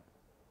that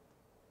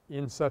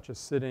in such a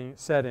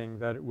setting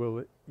that it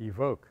will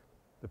evoke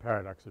the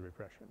paradox of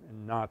repression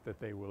and not that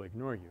they will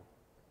ignore you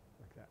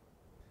like that.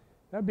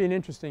 That would be an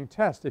interesting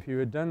test. If you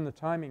had done the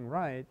timing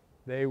right,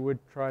 they would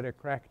try to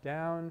crack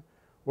down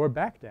or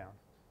back down.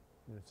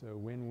 It's a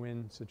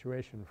win-win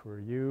situation for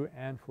you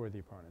and for the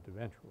opponent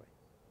eventually.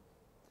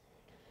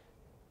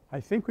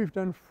 I think we've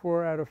done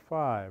 4 out of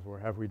 5, or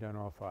have we done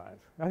all 5?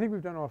 I think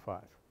we've done all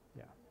 5.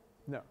 Yeah.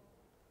 No.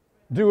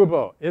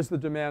 Doable. Is the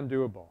demand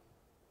doable?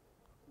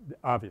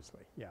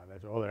 Obviously. Yeah.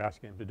 That's all they're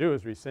asking them to do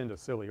is rescind a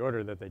silly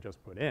order that they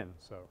just put in.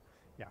 So,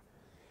 yeah.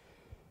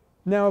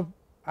 Now,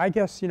 I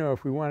guess, you know,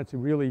 if we wanted to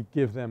really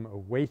give them a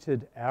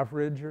weighted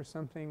average or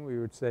something, we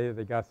would say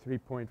they got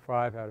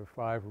 3.5 out of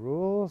 5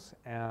 rules,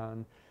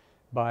 and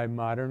by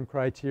modern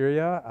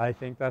criteria, I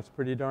think that's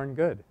pretty darn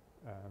good.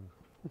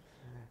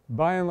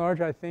 By and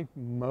large, I think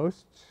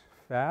most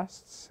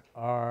fasts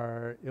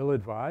are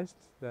ill-advised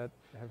that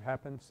have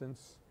happened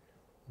since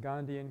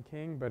Gandhi and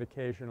King, but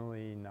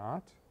occasionally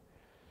not.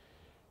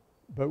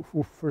 But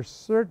for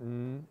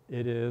certain,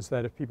 it is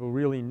that if people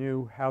really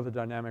knew how the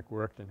dynamic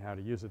worked and how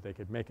to use it, they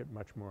could make it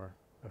much more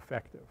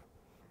effective.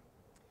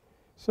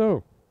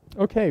 So,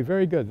 okay,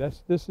 very good.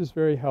 This is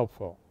very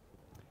helpful.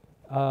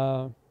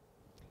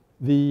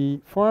 The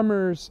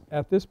farmers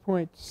at this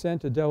point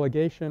sent a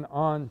delegation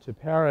on to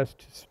Paris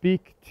to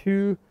speak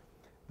to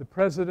the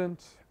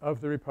President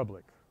of the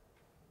Republic,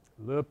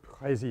 le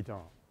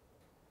Président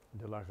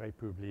de la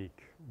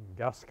République,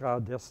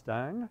 Giscard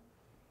d'Estaing,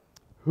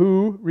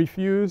 who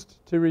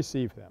refused to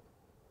receive them.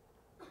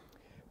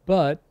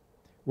 But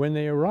when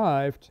they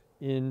arrived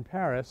in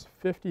Paris,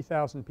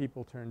 50,000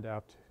 people turned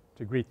out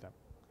to greet them.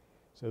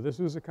 So this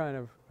was a kind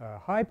of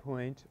high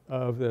point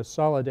of the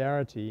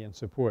solidarity and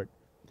support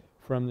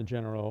from the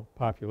general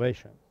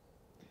population.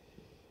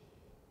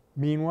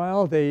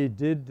 Meanwhile, they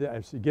did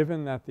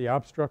given that the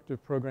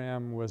obstructive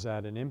program was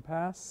at an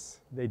impasse,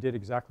 they did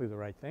exactly the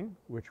right thing,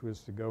 which was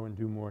to go and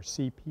do more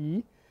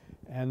CP,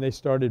 and they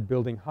started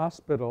building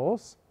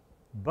hospitals.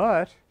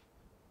 But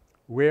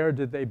where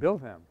did they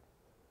build them?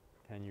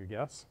 Can you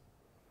guess?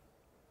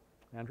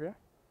 Andrea?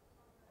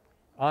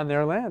 On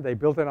their land. They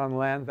built it on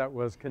land that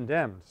was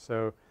condemned.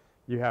 So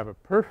you have a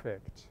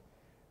perfect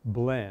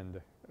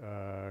blend,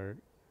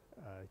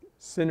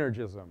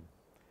 synergism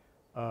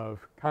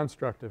of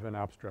constructive and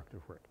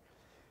obstructive work.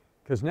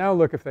 Because now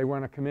look, if they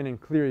want to come in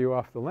and clear you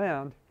off the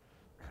land,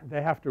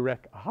 they have to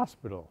wreck a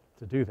hospital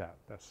to do that.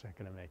 That's not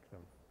going to make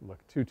them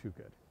look too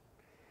good.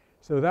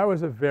 So that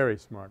was a very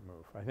smart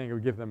move. I think it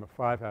would give them a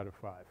 5 out of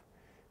 5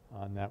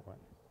 on that one.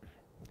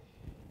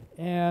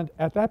 And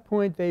at that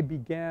point, they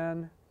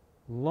began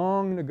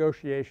long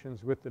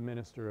negotiations with the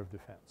Minister of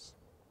Defense.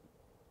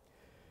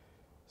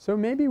 So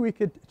maybe we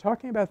could,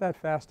 talking about that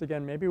fast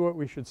again, maybe what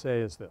we should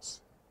say is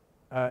this.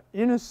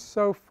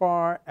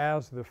 Insofar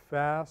as the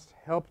fast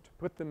helped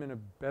put them in a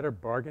better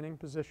bargaining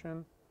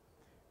position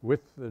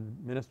with the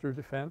Minister of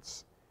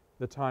Defense,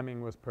 the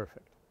timing was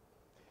perfect.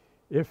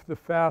 If the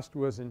fast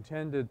was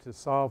intended to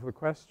solve the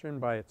question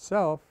by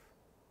itself,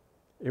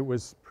 it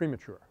was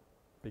premature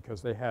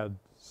because they had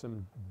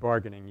some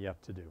bargaining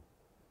yet to do.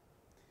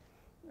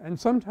 And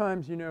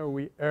sometimes, you know,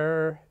 we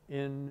err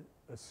in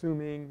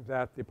assuming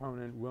that the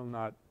opponent will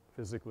not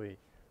physically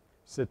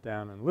sit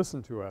down and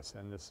listen to us,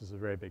 and this is a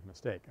very big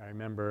mistake. I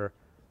remember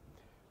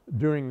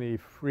during the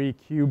Free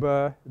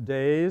Cuba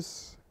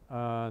days,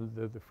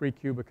 the Free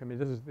Cuba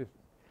Committee, this is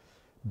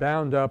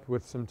bound up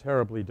with some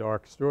terribly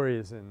dark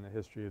stories in the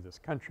history of this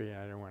country, and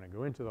I don't want to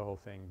go into the whole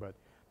thing, but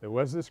there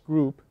was this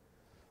group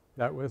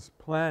that was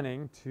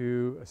planning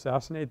to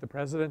assassinate the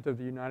President of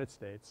the United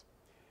States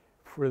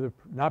for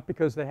not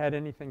because they had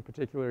anything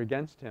particular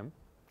against him,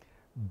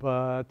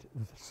 but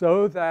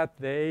so that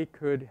they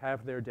could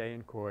have their day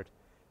in court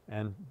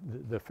and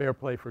the Fair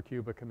Play for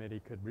Cuba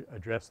Committee could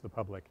address the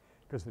public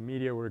because the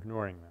media were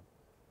ignoring them.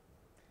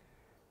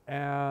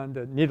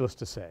 And needless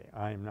to say,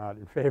 I'm not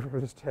in favor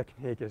of this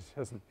technique. It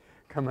doesn't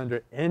come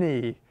under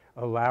any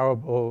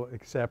allowable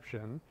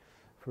exception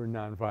for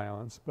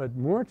nonviolence. But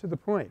more to the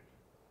point,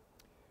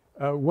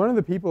 one of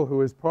the people who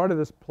was part of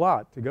this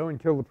plot to go and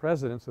kill the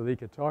president so that he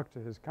could talk to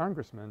his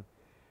congressman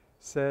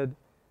said,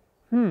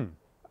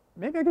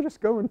 maybe I could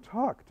just go and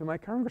talk to my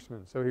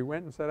congressman. So he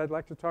went and said, I'd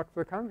like to talk to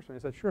the congressman.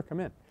 He said, sure, come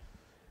in.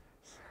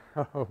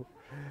 So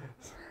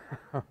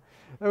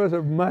That was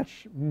a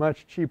much,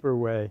 much cheaper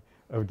way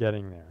of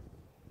getting there.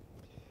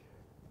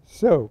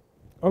 So,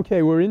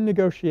 okay, we're in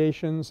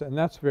negotiations and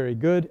that's very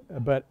good,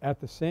 but at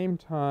the same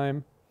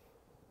time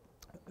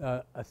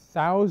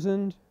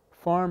 1,000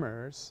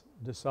 farmers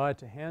decide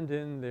to hand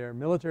in their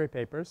military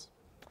papers,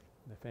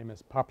 the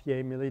famous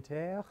papiers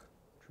militaires,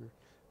 which are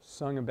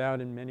sung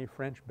about in many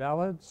French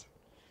ballads.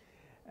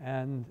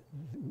 And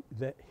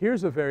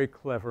here's a very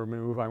clever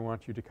move I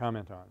want you to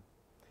comment on.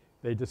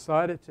 They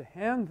decided to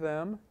hand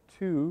them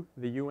to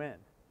the UN.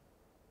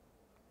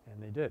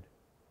 And they did.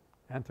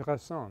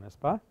 Intéressant, n'est-ce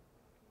pas?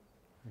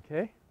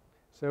 Okay.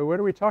 So what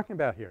are we talking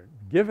about here?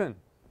 Given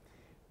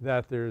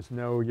that there's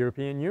no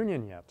European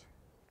Union yet,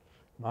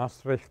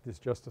 Maastricht is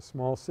just a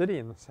small city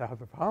in the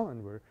south of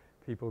Holland where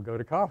people go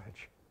to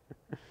college.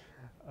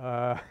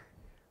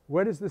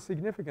 What is the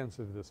significance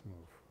of this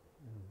move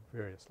in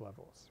various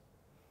levels?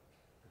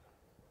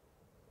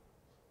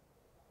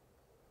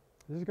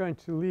 This is going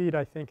to lead,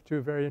 I think, to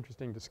a very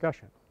interesting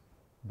discussion,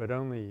 but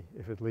only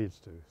if it leads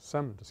to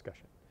some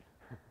discussion.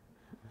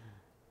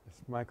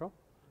 Yes, Michael?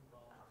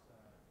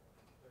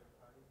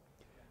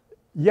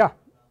 Yeah.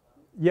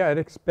 Yeah, it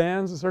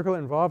expands the circle,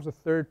 involves a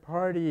third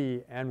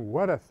party, and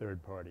what a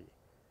third party.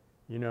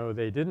 You know,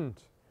 they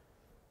didn't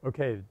 –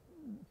 okay,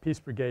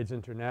 Peace Brigades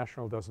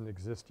International doesn't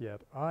exist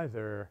yet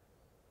either.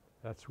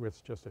 That's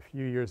with just a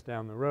few years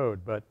down the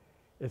road. But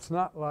it's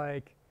not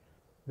like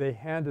they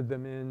handed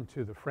them in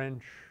to the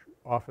French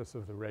office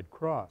of the Red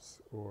Cross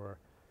or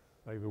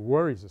like the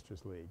War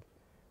Resisters League.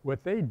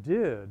 What they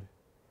did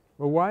 –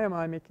 well, why am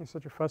I making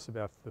such a fuss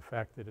about the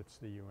fact that it's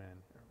the UN?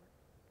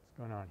 What's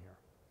going on here?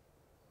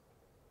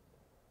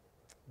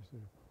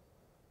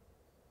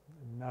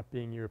 Not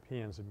being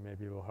Europeans, it may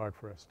be a little hard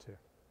for us to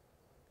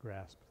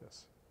grasp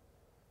this.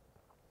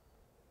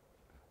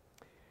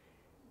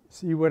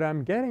 See, what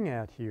I'm getting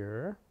at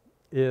here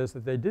is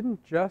that they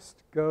didn't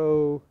just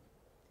go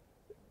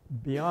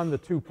beyond the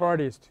two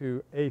parties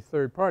to a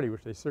third party,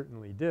 which they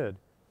certainly did.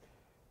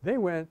 They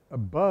went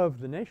above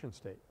the nation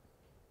state.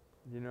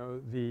 You know,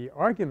 the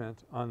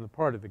argument on the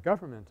part of the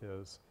government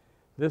is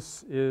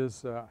this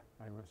is I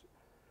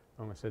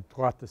almost said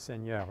droit de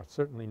seigneur. It's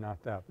certainly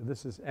not that.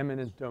 This is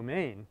eminent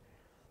domain.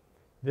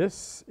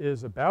 This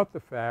is about the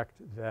fact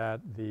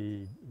that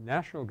the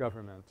national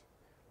government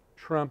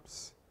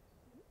trumps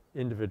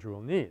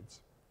individual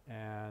needs.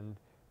 And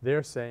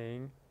they're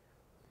saying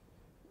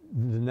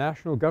the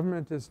national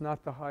government is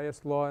not the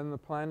highest law on the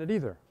planet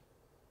either.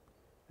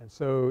 And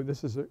so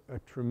this is a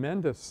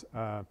tremendous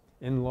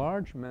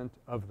enlargement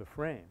of the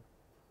frame.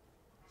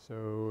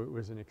 So it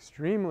was an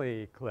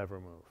extremely clever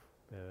move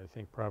that I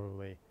think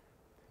probably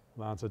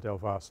Lanza del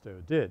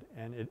Vasto did.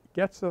 And it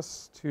gets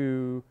us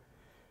to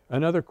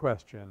another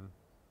question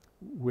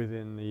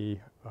within the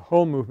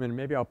whole movement.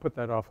 Maybe I'll put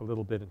that off a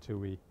little bit until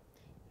we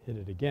hit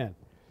it again.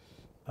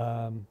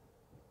 And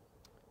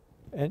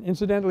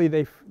incidentally,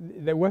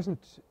 there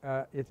wasn't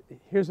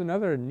here's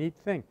another neat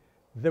thing.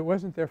 That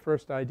wasn't their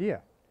first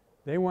idea.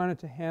 They wanted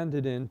to hand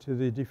it in to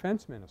the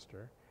defense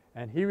minister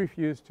and he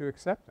refused to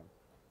accept them.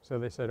 So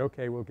they said,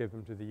 okay, we'll give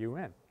them to the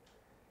UN.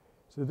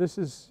 So this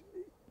is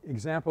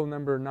example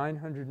number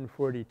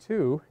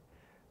 942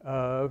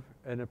 of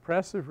an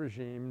oppressive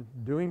regime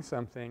doing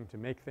something to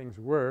make things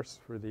worse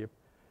for the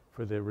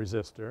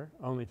resistor,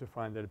 only to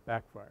find that it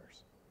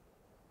backfires.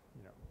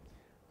 You know,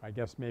 I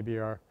guess maybe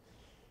our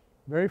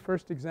very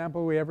first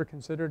example we ever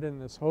considered in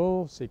this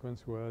whole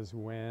sequence was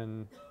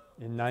when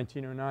in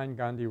 1909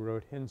 Gandhi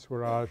wrote Hind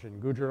Swaraj in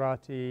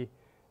Gujarati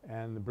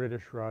and the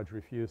British Raj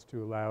refused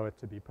to allow it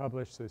to be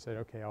published. So he said,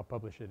 okay, I'll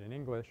publish it in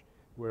English,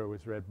 where it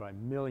was read by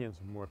millions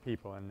of more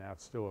people and now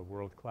it's still a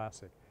world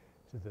classic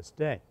to this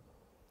day.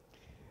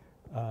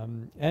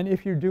 And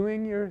if you're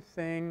doing your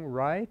thing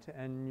right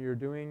and you're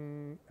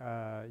doing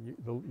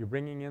you're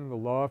bringing in the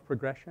law of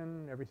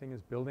progression, everything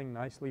is building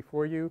nicely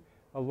for you,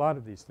 a lot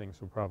of these things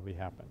will probably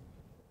happen.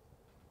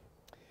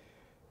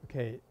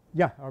 Okay.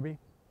 Yeah, Arby?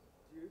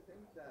 Do you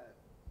think that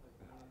like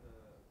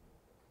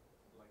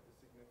one of the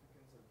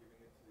significance of giving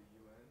it to the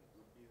UN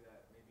would be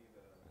that maybe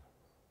the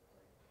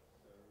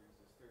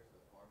resistors,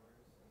 the farmers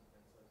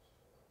and such,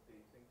 they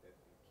think that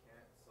they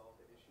can't solve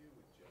the issue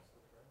with just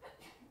the French?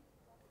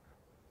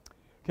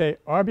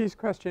 Okay, Arby's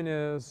question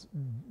is,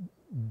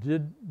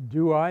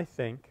 do I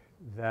think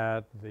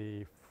that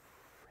the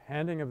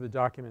handing of the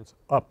documents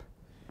up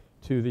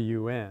to the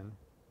UN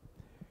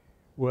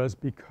was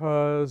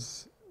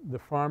because the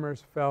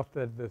farmers felt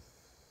that the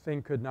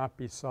thing could not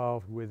be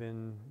solved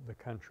within the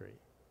country?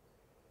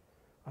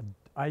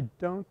 I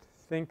don't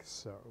think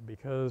so,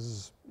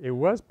 because it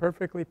was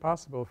perfectly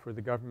possible for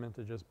the government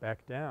to just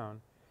back down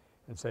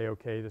and say,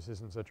 okay, this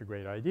isn't such a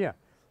great idea.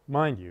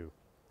 Mind you,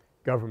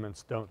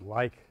 governments don't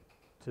like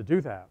to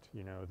do that.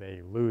 You know,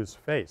 they lose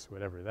face,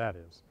 whatever that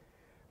is.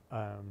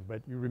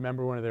 But you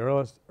remember one of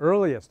the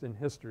earliest in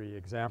history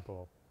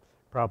example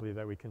probably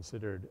that we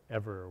considered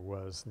ever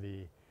was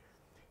the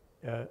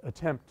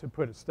attempt to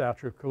put a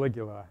statue of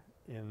Caligula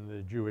in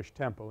the Jewish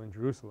temple in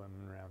Jerusalem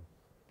around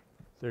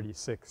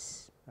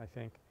 36, I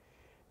think.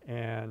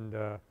 And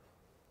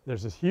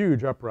there's this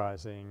huge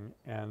uprising,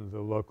 and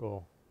the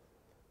local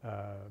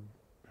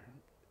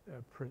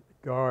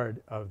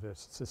guard of the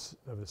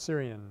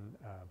Syrian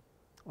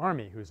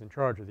army, who's in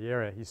charge of the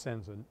area, he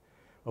sends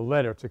a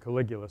letter to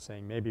Caligula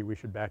saying maybe we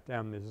should back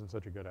down. This isn't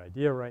such a good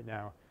idea right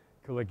now.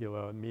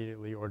 Caligula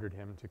immediately ordered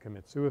him to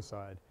commit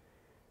suicide,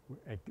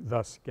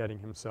 thus getting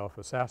himself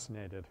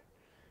assassinated.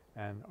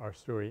 And our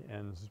story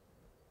ends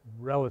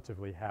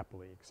relatively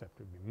happily, except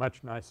it would be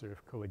much nicer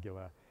if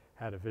Caligula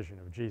had a vision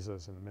of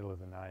Jesus in the middle of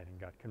the night and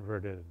got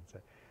converted and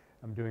said,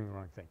 I'm doing the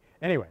wrong thing.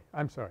 Anyway,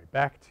 I'm sorry.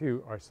 Back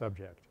to our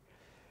subject.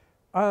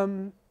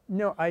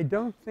 No, I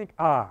don't think –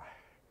 come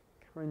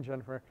on,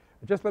 Jennifer.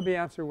 Just let me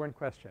answer one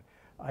question.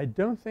 I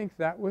don't think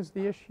that was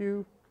the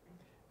issue,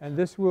 and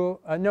this will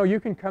no, you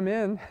can come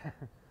in,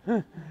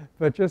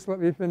 but just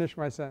let me finish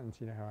my sentence.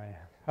 You know how I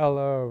am.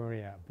 Hello,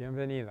 Maria.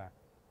 Bienvenida.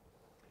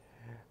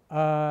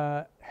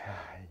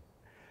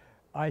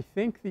 I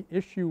think the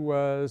issue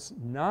was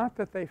not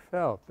that they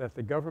felt that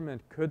the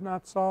government could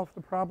not solve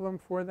the problem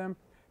for them,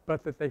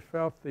 but that they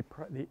felt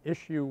the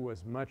issue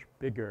was much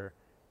bigger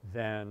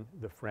than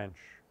the French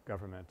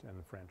government and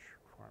the French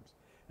reforms.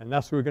 And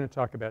that's what we're going to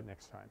talk about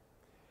next time.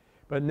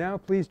 But now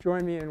please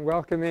join me in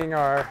welcoming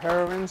our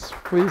heroines.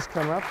 Please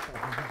come up.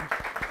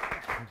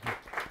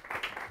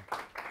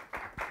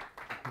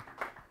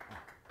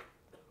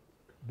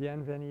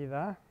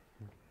 Bienvenida.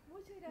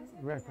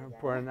 Muchas gracias.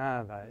 Por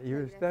nada. ¿Y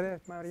usted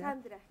es María?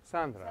 Sandra.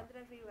 Sandra.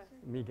 Sandra Rivas.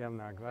 Miguel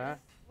Nagla.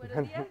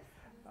 Buenos días.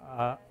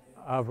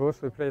 A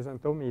vos le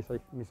presento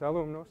mis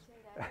alumnos.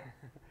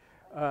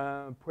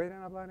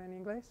 ¿Pueden hablar en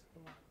inglés?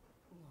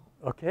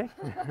 Okay.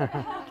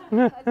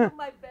 I do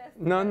my best.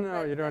 No, but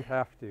no, you don't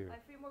have to. I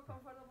feel more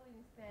comfortable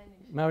in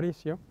Spanish.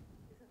 Mauricio?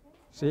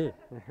 Sí.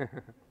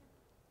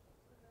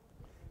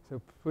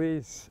 So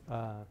please,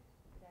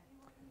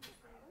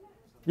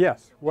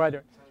 yes, why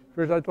don't,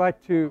 first I'd like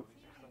to,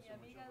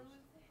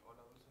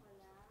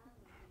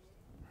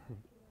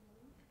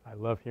 I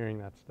love hearing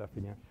that stuff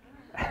again.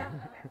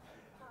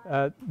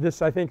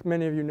 This, I think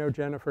many of you know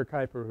Jennifer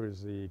Kuiper,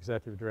 who's the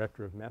executive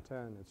director of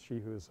Meta, and it's she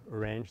who's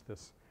arranged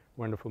this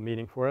wonderful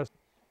meeting for us.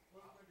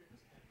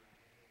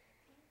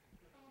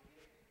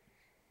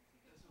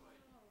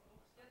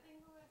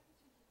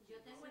 Yo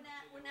tengo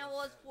una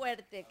voz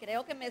fuerte,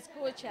 creo que me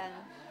escuchan.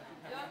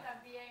 Yo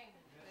también.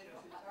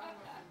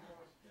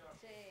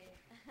 Sí.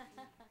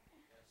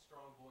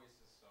 Strong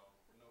voices, so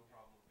no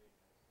problem with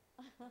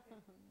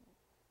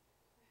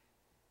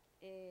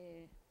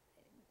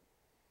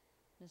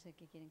No sé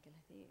qué quieren que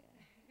les diga.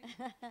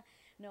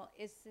 No,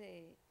 es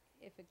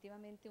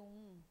efectivamente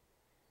un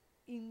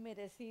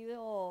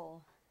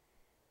inmerecido,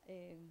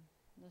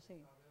 no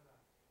sé,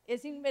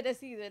 es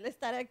inmerecido el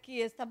estar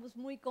aquí. Estamos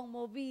muy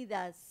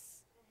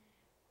conmovidas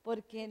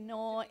porque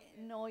no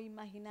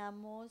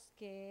imaginamos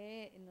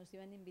que nos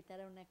iban a invitar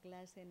a una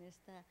clase en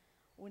esta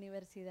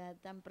universidad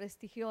tan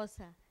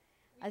prestigiosa.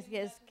 Así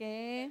es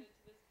que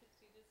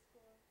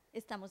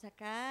estamos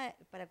acá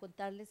para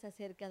contarles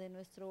acerca de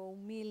nuestro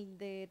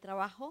humilde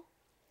trabajo.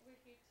 We're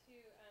here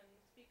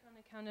to speak on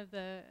account of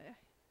the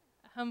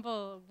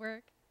humble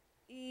work.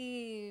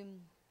 Y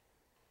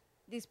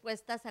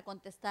dispuestas a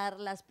contestar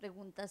las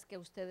preguntas que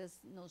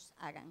ustedes nos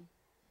hagan.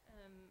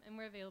 And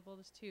we're available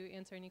just to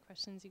answer any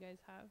questions you guys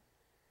have.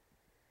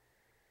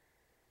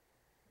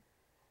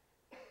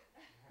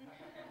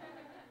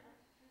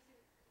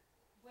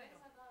 Bueno,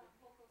 hablar un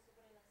poco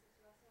sobre la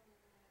situación en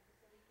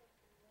Costa Rica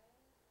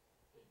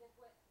y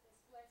después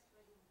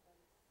preguntas.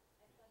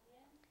 ¿Está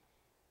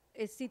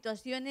bien?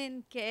 ¿situación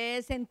en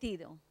qué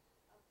sentido?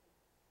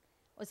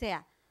 O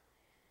sea,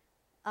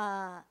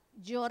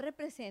 yo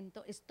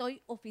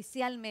estoy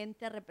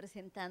oficialmente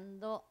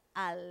representando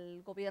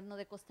al gobierno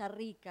de Costa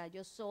Rica.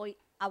 Yo soy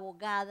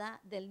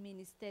abogada del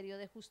Ministerio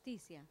de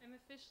Justicia. I'm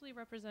officially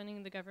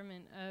representing the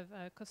government of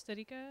Costa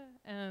Rica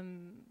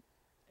and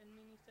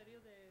Ministerio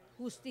de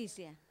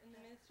Justicia. in the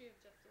Ministry of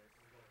Justice.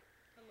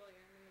 A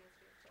lawyer in the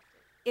Ministry of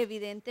Justice.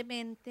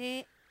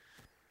 Evidentemente,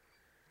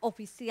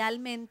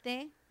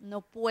 oficialmente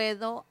no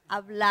puedo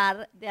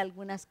hablar de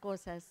algunas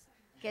cosas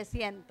que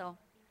siento.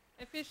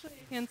 Officially,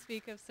 I can't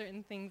speak of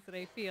certain things that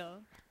I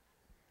feel.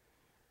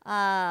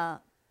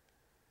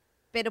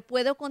 Pero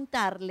puedo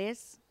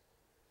contarles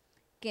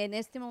que en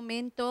este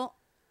momento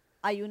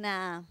hay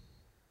una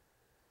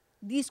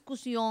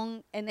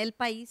discusión en el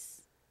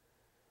país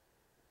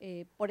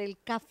por el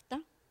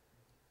CAFTA.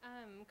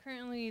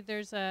 Currently,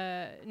 there's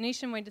a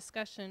nationwide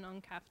discussion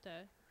on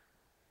CAFTA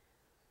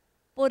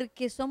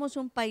Porque somos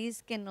un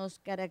país que nos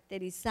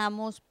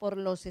caracterizamos por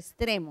los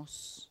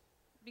extremos.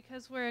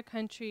 because we're a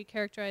country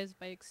characterized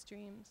by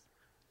extremes.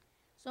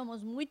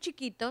 Somos muy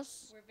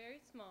chiquitos, We're very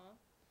small,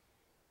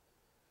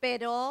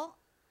 pero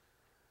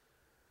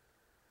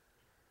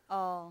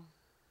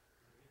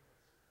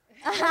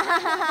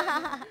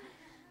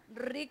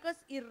ricos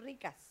y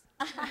ricas.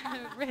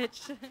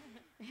 rich,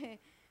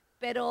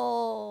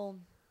 Pero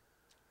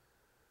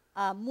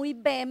muy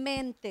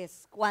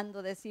vehementes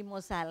cuando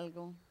decimos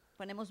algo.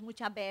 Ponemos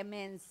mucha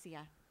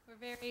vehemencia. we're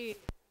very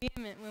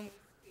vehement when we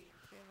speak.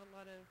 We have a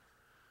lot of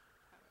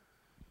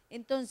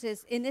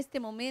Entonces, en este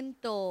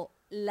momento,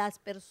 las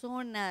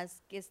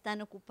personas que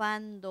están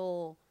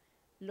ocupando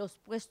los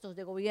puestos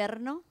de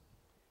gobierno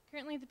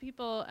Currently, the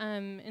people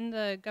in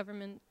the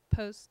government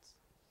posts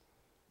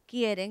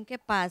quieren que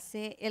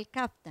pase el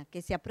CAFTA,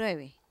 que se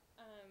apruebe.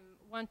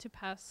 want to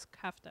pass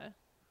CAFTA,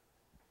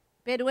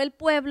 Pero el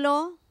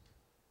pueblo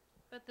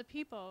but the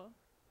people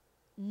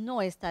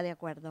no está de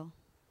acuerdo.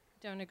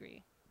 don't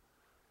agree.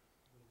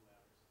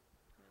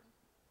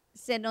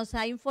 Se nos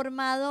ha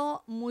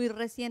informado muy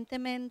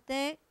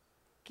recientemente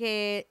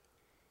que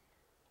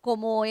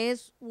como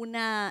es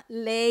una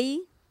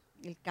ley,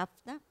 el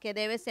CAFTA, que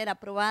debe ser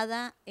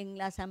aprobada en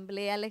la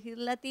Asamblea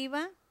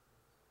Legislativa,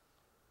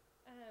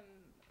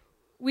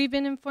 We've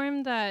been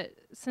informed that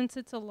since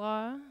it's a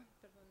law,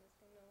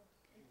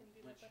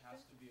 Which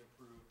has to be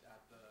approved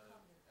at the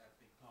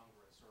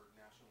Congress or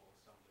National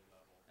Assembly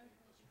level in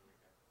Costa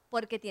Rica.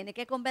 porque tiene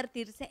que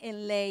convertirse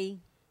en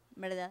ley,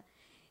 ¿verdad?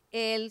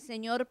 El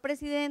señor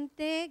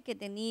presidente que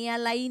tenía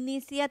la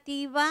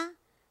iniciativa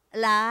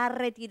la ha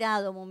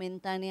retirado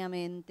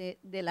momentáneamente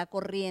de la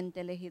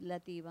corriente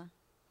legislativa.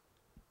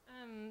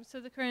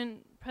 so the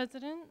current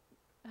president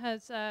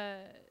has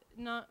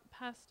not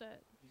passed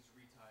it. He's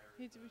retired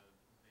He's the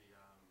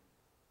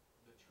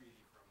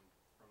treaty from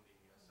the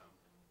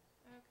assembly.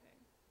 Okay.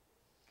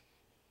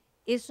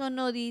 Eso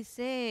no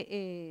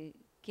dice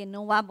que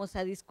no vamos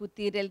a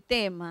discutir el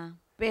tema,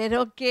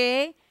 pero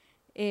que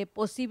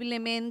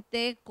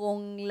posiblemente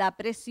con la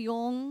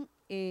presión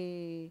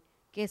que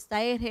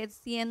está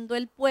ejerciendo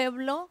el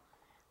pueblo,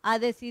 ha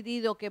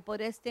decidido que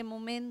por este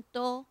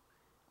momento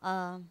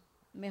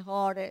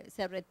mejor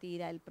se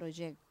retira el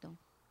proyecto.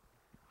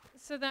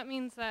 So that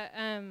means that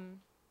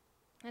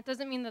it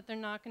doesn't mean that they're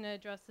not going to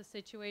address the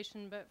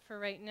situation, but for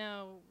right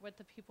now, what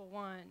the people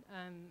want,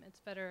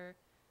 it's better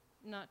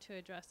not to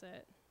address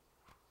it.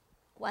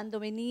 Cuando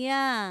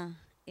venía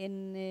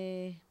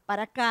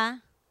para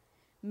acá,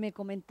 me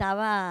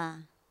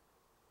comentaba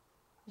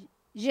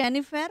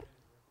Jennifer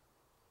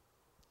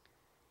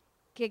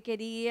que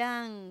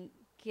querían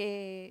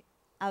que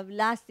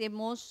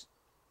hablásemos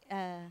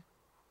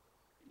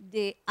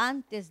de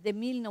antes de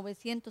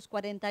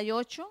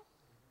 1948.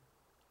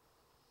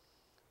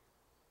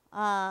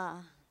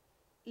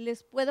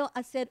 Les puedo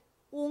hacer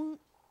un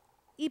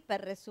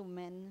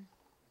hiperresumen.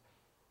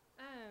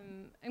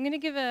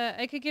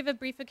 I could give a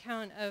brief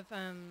account of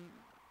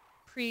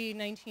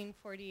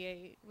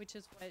pre-1948, which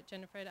is what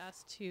Jennifer had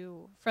asked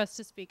for us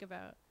to speak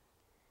about.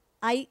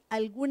 Hay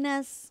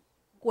algunas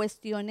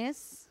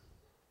cuestiones,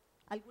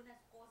 algunas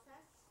cosas,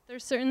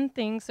 There's certain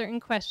things, certain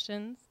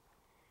questions,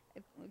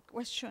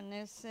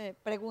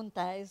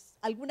 preguntas,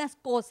 algunas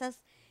cosas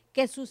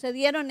que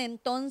sucedieron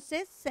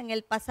entonces en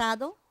el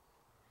pasado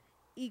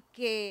y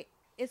que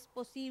es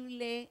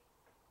posible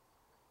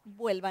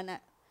vuelvan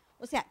a,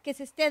 o sea, que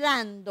se esté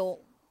dando,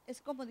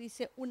 es como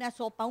dice una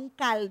sopa, un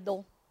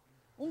caldo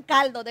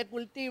de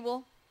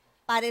cultivo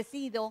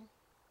parecido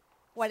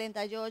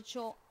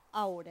 48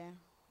 ahora.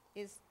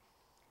 Es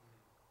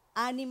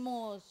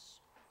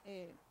ánimos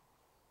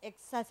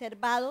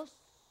exacerbados,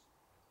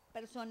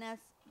 personas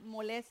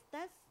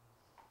molestas,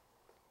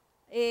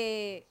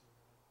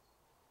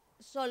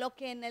 solo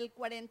que en el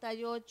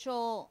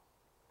 48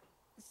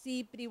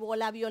 sí privó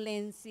la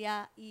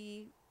violencia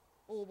y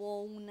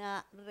hubo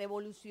una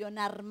revolución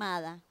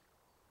armada.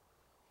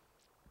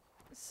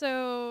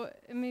 So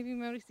maybe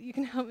Maurice, you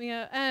can help me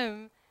out.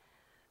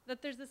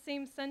 That there's the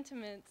same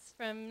sentiments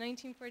from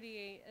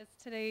 1948 as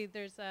today.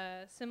 There's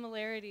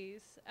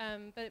similarities,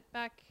 but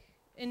back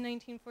in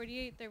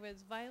 1948 there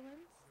was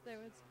violence. There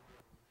was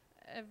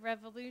a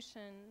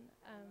revolution,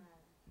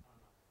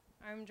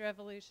 armed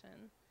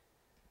revolution,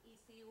 Y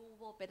sí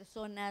hubo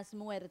personas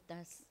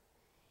muertas.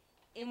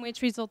 in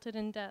which resulted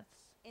in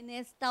deaths. En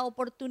esta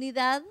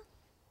oportunidad,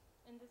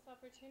 And this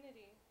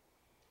opportunity,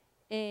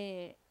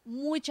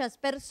 muchas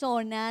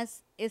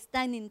personas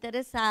están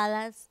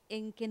interesadas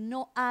en que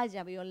no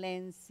haya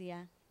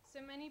violencia.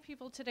 so many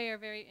people today are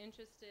very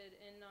interested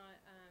in not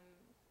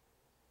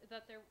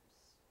that there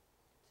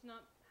to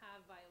not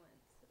have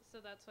violence.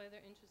 So that's why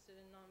they're interested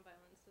in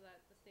nonviolence, so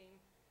that the same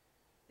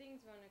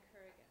things won't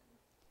occur again.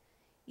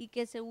 Y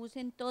que se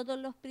usen todos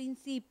los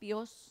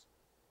principios,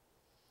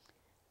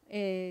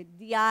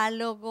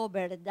 diálogo,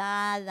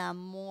 verdad,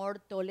 amor,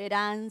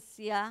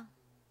 tolerancia,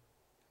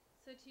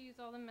 So to use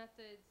all the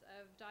methods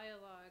of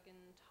dialogue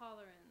and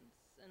tolerance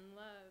and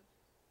love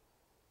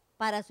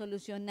para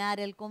solucionar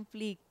el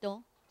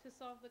conflicto to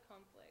solve the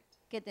conflict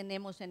que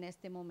tenemos en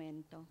este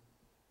momento.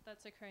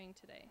 that's occurring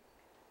today.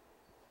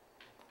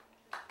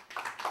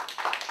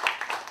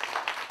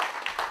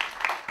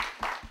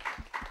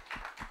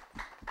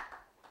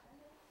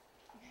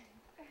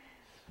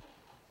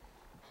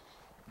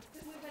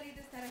 Estoy muy feliz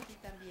de estar aquí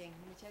también.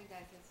 Muchas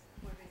gracias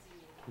por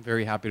recibirme. I'm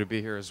very happy to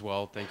be here as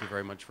well. Thank you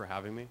very much for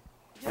having me.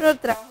 Yo no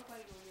trabajo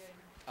para el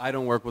gobierno, I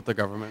don't work with the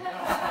government,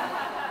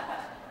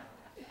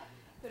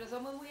 pero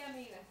somos muy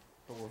amigas.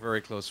 but we're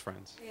very close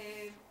friends.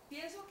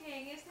 Pienso que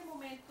en este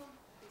momento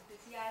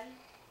especial,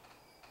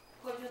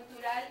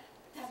 coyuntural,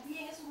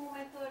 también es un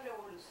momento de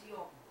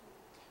revolución.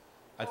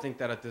 I think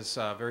that at this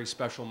very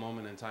special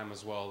moment in time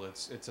as well,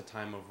 it's a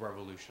time of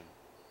revolution.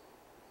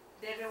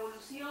 De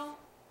revolución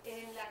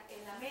en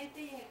la mente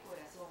y en el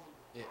corazón.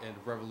 And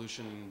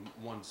revolution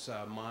in one's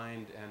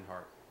mind and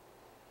heart.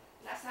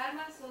 Las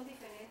armas son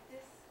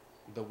diferentes,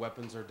 The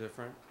weapons are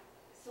different,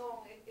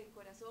 son el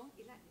corazón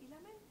y la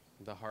mente.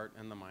 the heart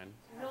and the mind.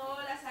 No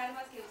las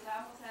armas que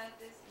usábamos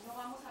antes, no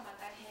vamos a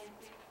matar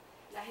gente.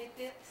 La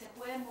gente se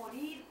puede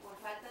morir por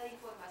falta de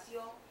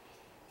información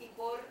y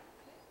por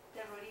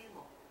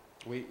terrorismo.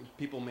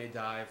 People may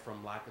die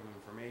from lack of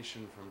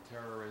information, from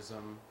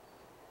terrorism.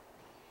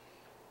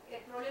 El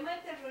problema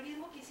del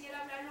terrorismo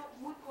quisiera hablarlo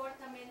muy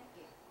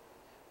cortamente.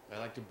 I'd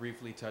like to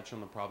briefly touch on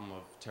the problem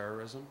of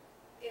terrorism.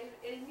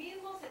 El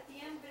mismo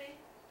septiembre,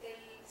 el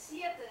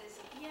 7 de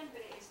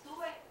septiembre,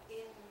 estuve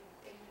en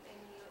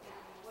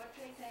el World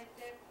Trade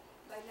Center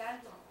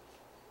bailando.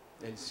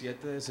 El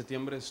 7 de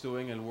septiembre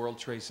estuve en el World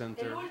Trade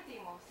Center. El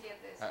último 7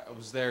 de septiembre. I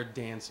was there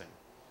dancing,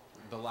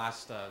 the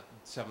last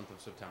 7th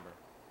of September.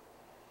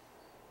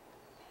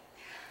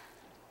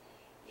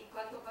 Y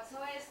cuando pasó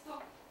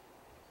esto,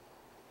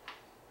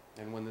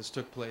 And when this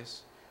took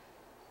place,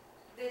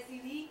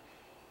 decidí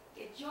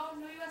que yo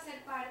no iba a ser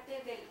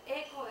parte del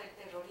eco del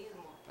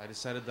terrorismo. I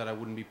decided that I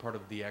wouldn't be part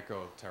of the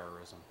echo of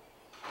terrorism.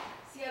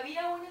 Si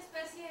había una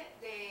especie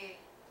de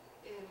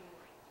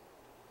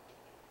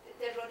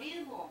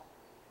terrorismo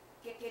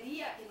que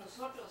quería que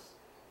nosotros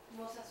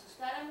nos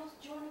asustáramos,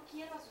 yo no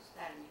quiero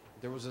asustarme.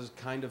 There was a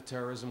kind of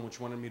terrorism which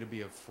wanted me to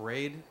be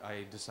afraid.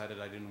 I decided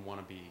I didn't want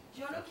to be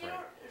Yo no afraid.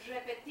 quiero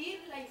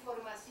repetir la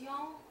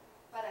información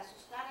para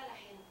asustar a la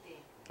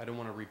gente. I don't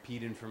want to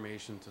repeat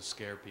information to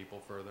scare people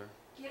further.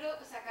 Quiero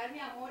sacar mi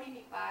amor y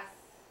mi paz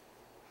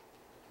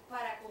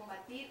para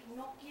combatir.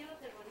 No quiero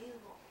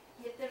terrorismo.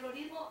 Y el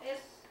terrorismo es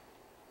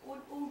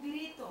un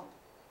grito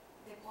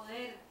de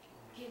poder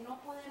que no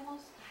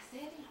podemos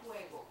hacer el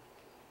juego.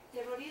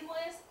 Terrorismo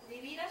es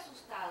vivir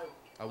asustado.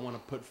 I want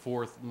to put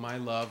forth my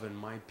love and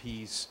my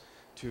peace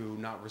to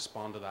not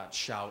respond to that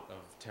shout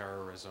of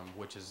terrorism,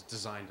 which is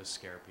designed to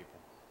scare people.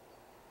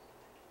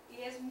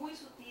 Y es muy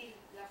sutil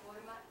la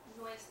forma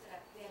nuestra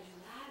de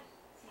ayudar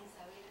sin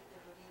saber el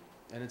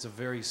terrorismo. And it's a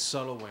very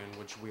subtle way in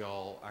which we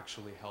all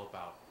actually help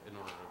out in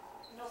order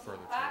to Nos further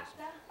terrorism.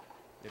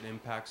 impacta It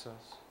impacts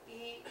us.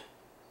 y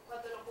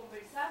cuando lo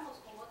conversamos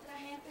con otra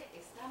gente,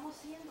 estamos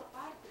siendo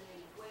parte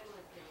del juego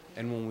del terrorismo.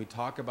 And when we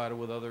talk about it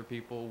with other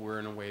people, we're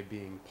in a way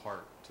being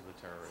part to the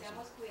terrorism.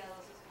 Seamos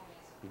cuidadosos con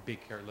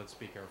eso. Let's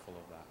be careful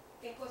of that.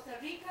 En Costa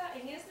Rica,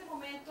 en este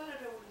momento, la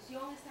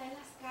revolución está en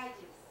las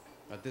calles.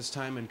 At this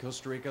time in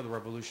Costa Rica, the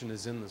revolution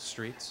is in the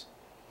streets.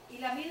 Y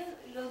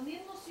los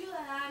mismos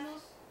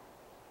ciudadanos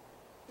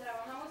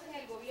trabajamos en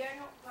el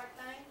gobierno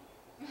part-time,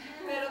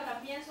 pero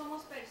también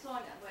somos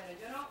personas. Bueno,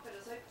 yo no,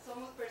 pero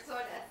somos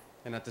personas.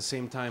 And at the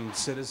same time,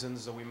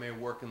 citizens, though we may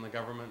work in the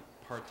government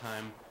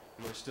part-time,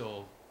 we're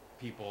still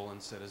people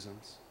and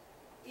citizens.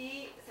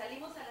 Y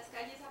salimos a las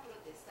calles a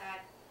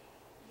protestar.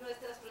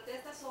 Nuestras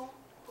protestas son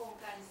con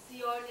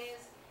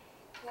canciones,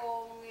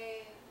 con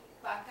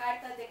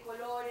pancartas de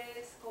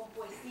colores, con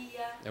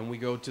poesía. And we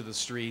go to the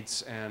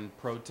streets and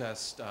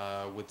protest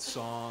with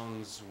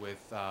songs, with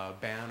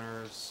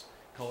banners,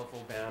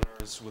 colorful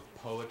banners, with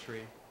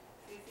poetry.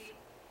 Sí,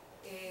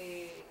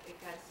 sí.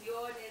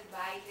 Canciones,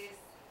 bailes.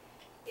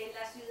 En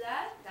la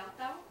ciudad,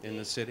 downtown. In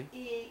the city.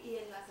 Y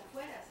en las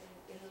afueras,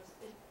 en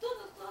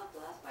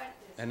todas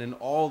partes. And in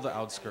all the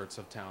outskirts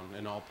of town,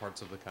 in all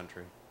parts of the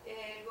country.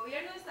 El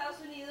gobierno de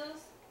Estados Unidos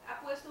ha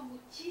puesto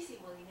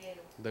muchísimo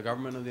dinero The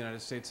government of the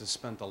United States has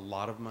spent a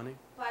lot of money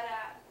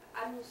para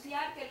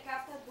anunciar que el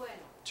CAFTA es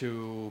bueno.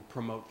 to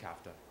promote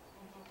CAFTA.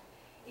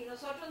 Y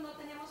nosotros no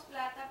tenemos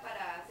plata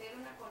para hacer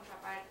una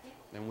contraparte,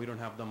 And we don't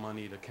have the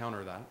money to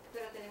counter that,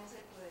 pero tenemos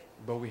el poder.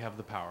 but we have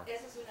the power.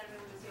 Eso es una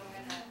revolución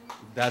ganada.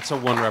 That's a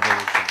one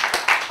revolution.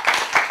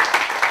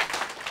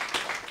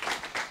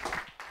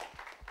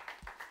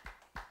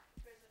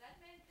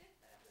 Personalmente,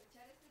 para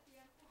aprovechar este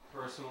tiempo,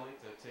 Personally,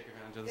 to take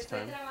advantage of this estoy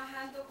time,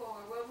 trabajando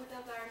con el World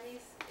Without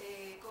Armies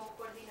como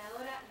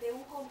coordinadora de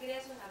un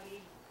congreso en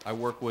abril. I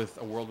work with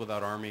A World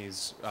Without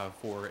Armies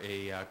for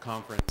a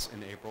conference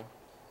in April.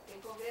 El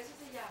congreso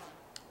se llama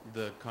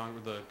The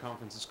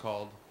conference is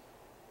called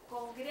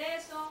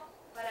Congreso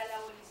para la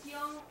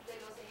Abolición de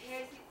los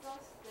Ejércitos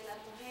de las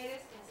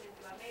Mujeres en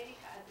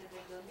Centroamérica antes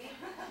del 2000.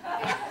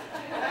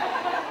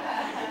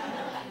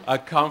 A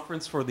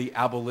Conference for the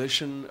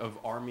Abolition of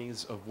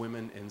Armies of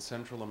Women in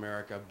Central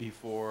America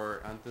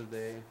before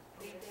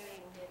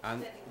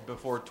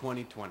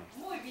 2020.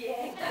 Muy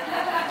bien.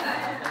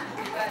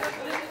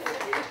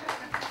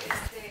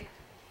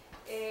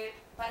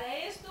 Para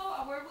esto,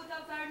 A World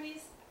Without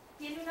Armies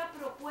tiene una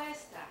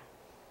propuesta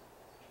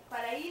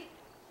para ir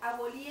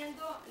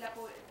aboliendo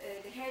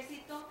el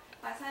ejército,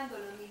 pasando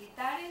los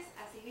militares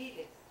a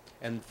civiles.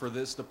 And for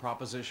this, the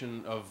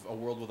proposition of A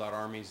World Without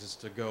Armies is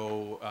to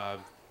go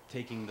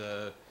taking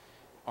the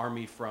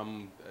army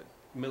from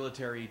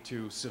military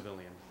to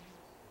civilian.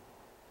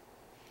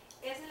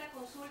 Esa es la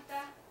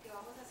consulta que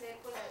vamos a hacer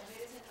con las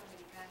mujeres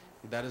centroamericanas.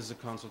 That is a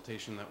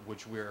consultation that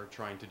which we are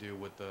trying to do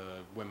with the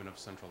women of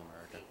Central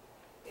America.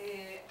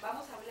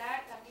 Vamos a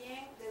hablar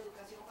también de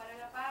educación para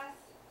la paz,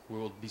 We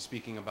will be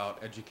speaking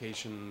about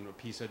education,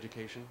 peace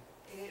education,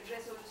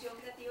 resolución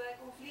creativa de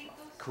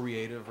conflictos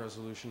creative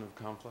resolution of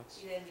conflicts,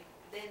 y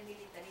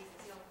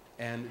desmilitarización.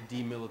 and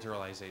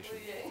demilitarization.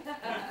 Muy bien.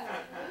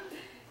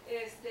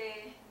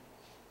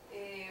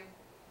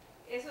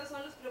 Esos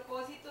son los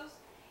propósitos.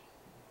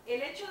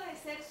 El hecho de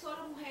ser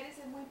solo mujeres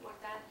es muy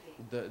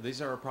importante.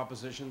 These are our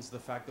propositions. The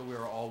fact that we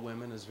are all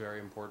women is very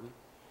important.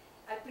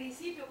 Al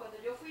principio, cuando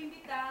yo fui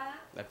invitada,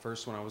 At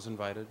first, when I was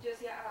invited, yo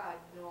decía, ah,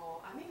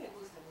 no, a mí me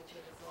gustan mucho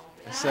los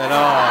I hombres. said,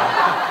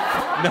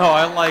 oh, no,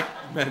 I like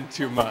men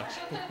too much.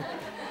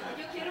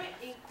 Yo quiero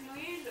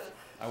incluirlos.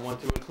 I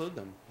want to include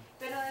them.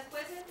 Pero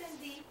después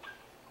entendí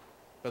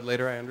But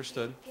later I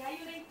understood que hay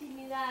una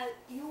intimidad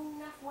y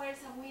una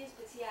fuerza muy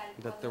especial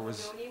That there cuando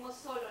nos was- reunimos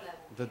solo las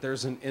mujeres. that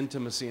there's an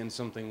intimacy and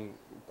something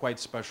quite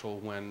special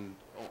when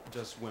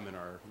just women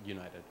are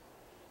united.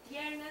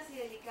 Tiernas y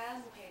delicadas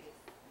mujeres.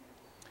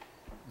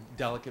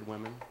 Delicate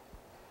women,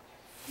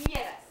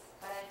 Fieras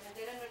para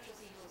defender a nuestros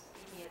hijos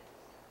y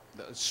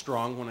nietos.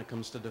 strong when it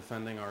comes to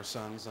defending our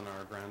sons and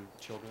our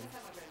grandchildren.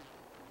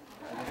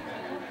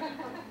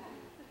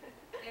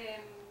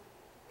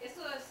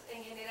 Esto es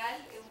en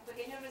general un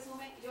pequeño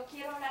resumen. Yo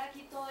quiero hablar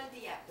aquí todo el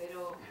día,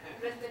 pero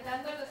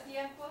respetando los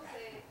tiempos,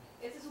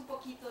 este es un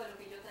poquito de lo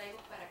que yo traigo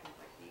para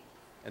compartir.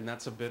 And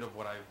that's a bit of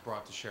what I've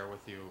brought to share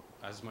with you,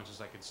 as much as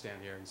I could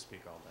stand here and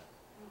speak all day.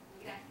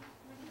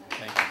 Gracias.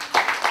 Thank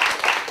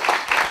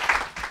you.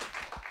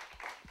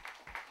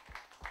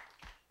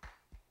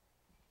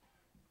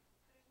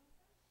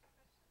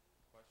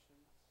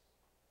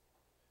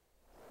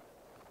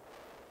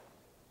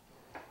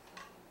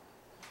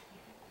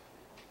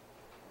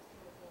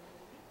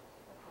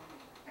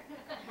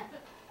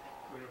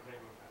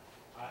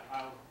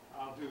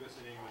 I'll do this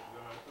in English,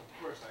 though of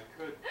course I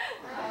could.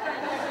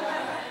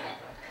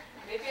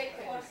 Maybe I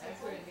can also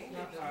in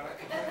English.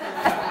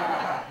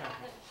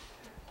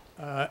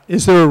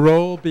 Is there a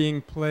role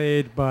being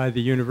played by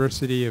the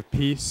University of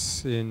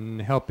Peace in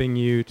helping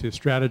you to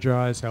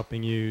strategize,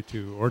 helping you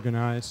to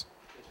organize?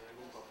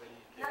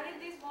 Not in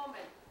this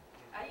moment.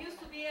 I used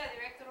to be a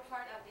director of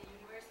art at the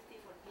University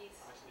for Peace.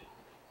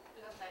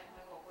 Long time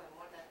ago, well,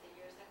 more than 10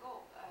 years ago.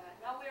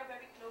 Now we are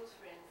very close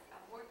friends.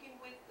 I'm working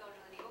with Don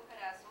Rodrigo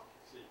Carazo.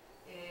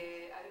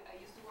 I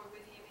used to work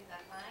with him in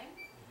that time.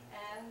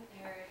 And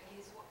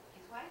his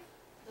wife,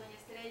 Doña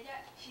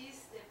Estrella,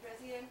 she's the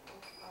president of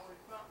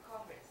our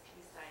Congress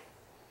this time.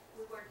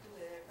 We work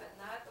together, but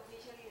not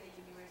officially the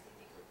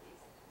University for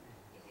Peace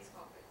in this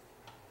Congress.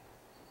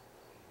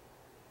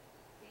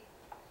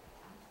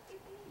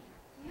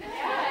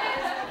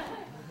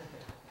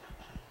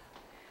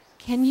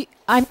 Can you,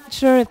 I'm not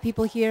sure if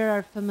people here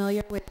are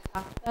familiar with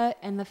CAFTA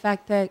and the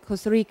fact that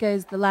Costa Rica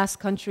is the last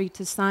country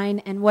to sign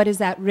and what is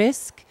at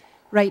risk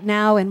right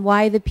now and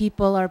why the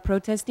people are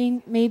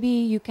protesting. Maybe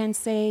you can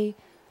say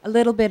a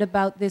little bit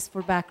about this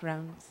for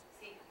background.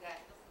 Sí,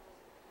 gracias.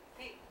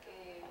 Sí,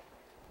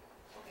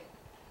 ok.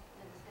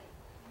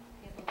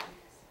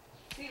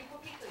 Sí, un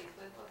poquito y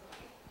después paso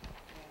aquí.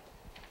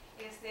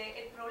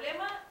 El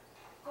problema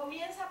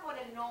comienza por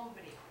el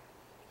nombre.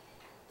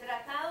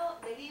 Tratado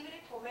de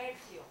Libre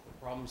Comercio. The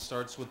problem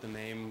starts with the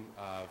name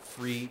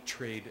Free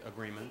Trade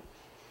Agreement.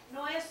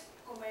 No es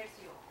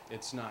comercio.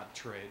 It's not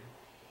trade.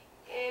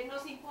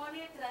 Nos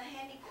impone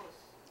transgénicos.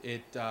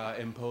 It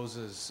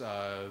imposes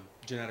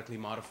genetically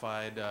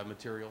modified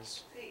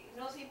materials. Sí,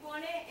 nos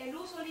impone el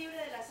uso libre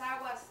de las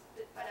aguas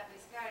para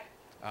pescar.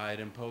 It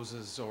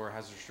imposes or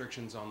has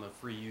restrictions on the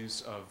free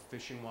use of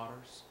fishing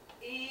waters.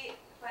 Y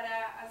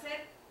para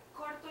hacer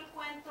corto el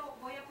cuento,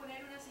 voy a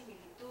poner una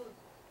similitud.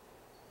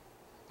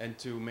 And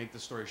to make the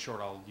story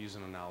short, I'll use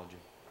an analogy.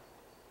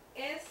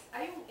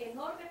 Hay un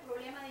enorme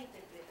problema de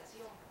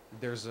interpretación.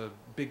 There's a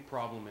big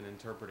problem in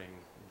interpreting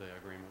the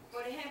agreement.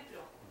 Por ejemplo,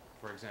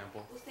 For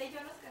example, usted y yo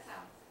nos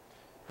casamos.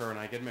 her and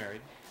I get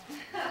married.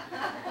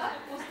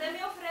 Usted me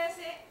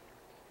ofrece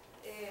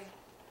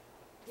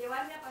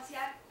llevarme a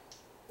pasear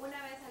una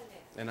vez al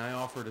mes. And I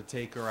offer to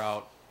take her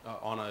out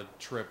on a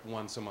trip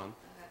once a month.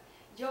 Ajá.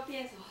 Yo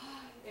pienso,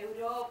 "Ay,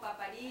 Europa,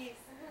 París."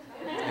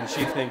 And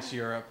she thinks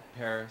Europe,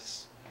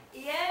 Paris.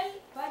 Y él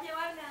va a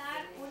llevarme a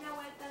dar una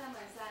vuelta a la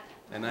manzana.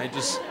 And I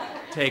just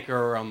take her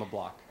around the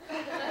block. Eso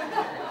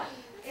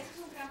es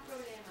un gran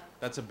problema.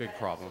 That's a big para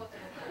problem.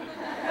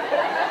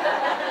 nosotros.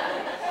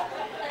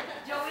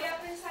 Yo voy a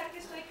pensar que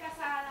estoy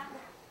casada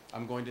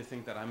I'm going to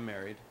think that I'm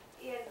married,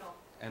 y él no.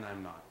 and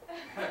I'm not.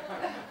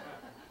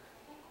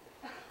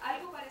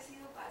 Algo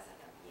parecido pasa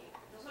también.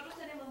 Nosotros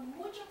tenemos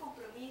mucho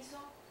compromiso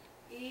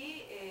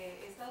y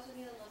Estados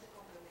Unidos no se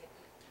compromete.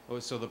 Oh,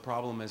 so the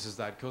problem is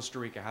that Costa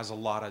Rica has a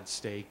lot at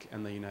stake,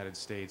 and the United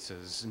States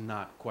is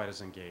not quite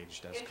as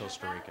engaged as El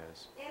Costa tratado Rica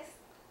is. es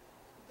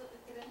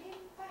 3.000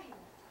 páginas.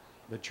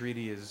 The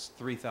treaty is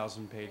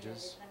 3,000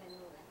 pages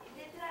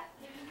Letra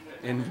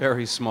de in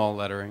very small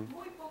lettering,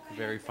 muy poca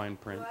very gente fine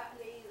print, lo ha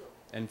leído.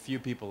 and few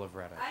people have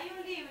read it. Hay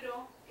un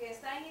libro que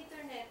está en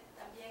internet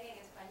también en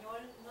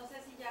español, no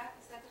sé si ya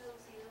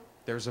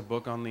There's a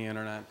book on the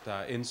internet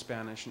in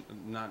Spanish,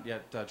 not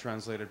yet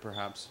translated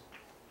perhaps.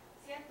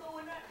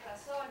 101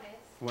 razones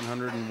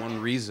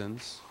 101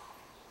 reasons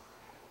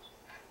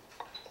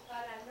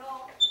para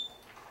no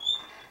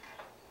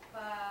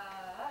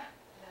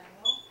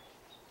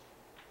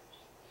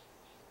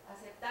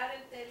aceptar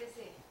el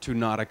TLC. to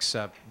not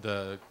accept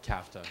the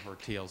CAFTA, or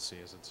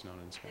TLC as it's known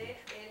in Spanish,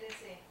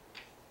 TLC.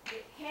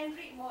 De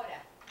Henry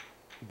Mora,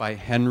 by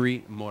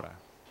Henry Mora,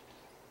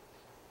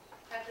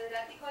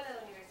 catedrático de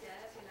la Universidad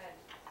Nacional.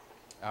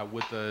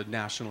 with the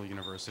National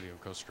University of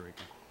Costa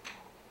Rica.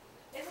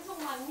 Ese es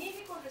un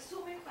magnífico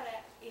resumen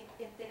para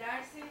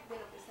enterarse de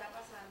lo que está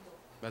pasando.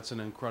 That's an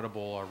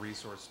incredible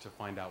resource to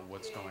find out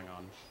what's going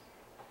on.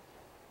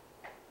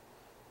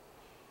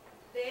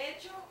 De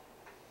hecho,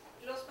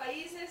 los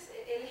países,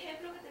 el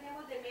ejemplo que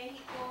tenemos de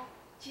México,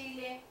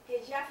 Chile,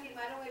 que ya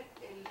firmaron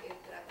el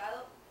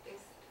tratado,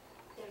 es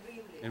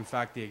terrible. In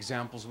fact, the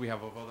examples we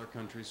have of other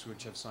countries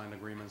which have signed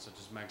agreements, such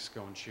as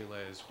Mexico and Chile,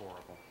 is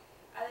horrible.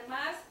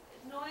 Además,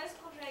 no es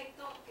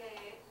correcto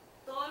que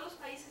todos los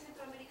países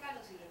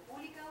centroamericanos y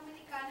República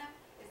Dominicana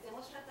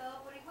estemos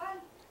tratados por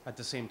igual. At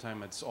the same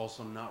time, it's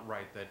also not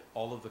right that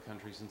all of the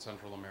countries in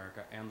Central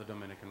America and the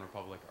Dominican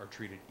Republic are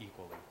treated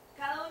equally.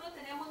 Cada uno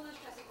tenemos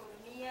nuestras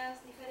economías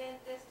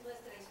diferentes,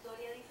 nuestra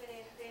historia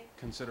diferente,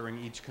 Considering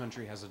each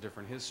country has a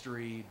different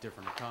history,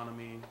 different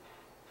economy,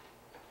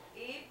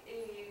 y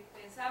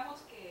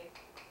pensamos que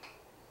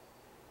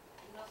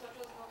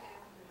nosotros no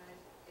queremos firmar el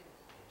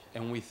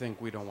and we think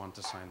we don't want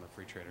to sign the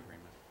free trade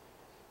agreement.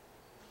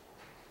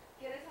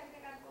 ¿Quieres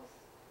agregar vos?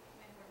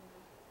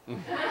 Mejor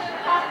no.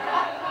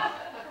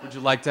 Would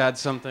you like to add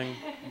something?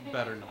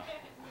 Better not.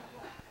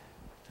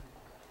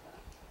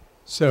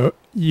 So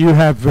you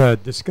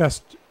have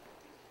discussed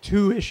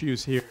two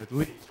issues here at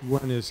least.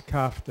 One is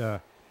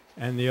CAFTA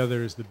and the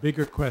other is the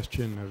bigger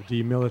question of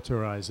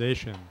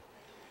demilitarization.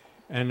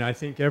 And I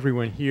think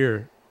everyone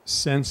here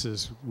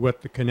senses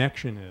what the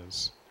connection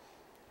is.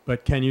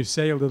 But can you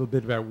say a little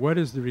bit about what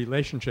is the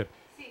relationship?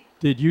 Sí.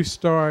 Did you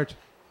start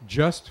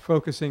just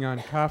focusing on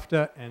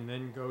CAFTA and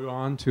then go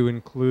on to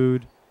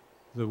include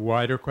the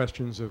wider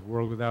questions of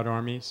World Without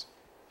Armies?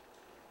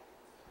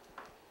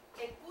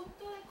 El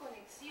punto de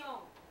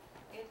conexión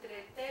entre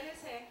el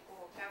TLC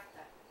como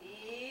CAFTA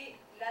y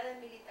la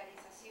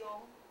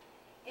desmilitarización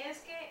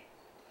es que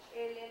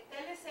el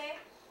TLC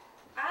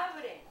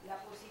abre la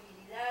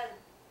posibilidad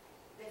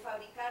de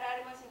fabricar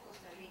armas en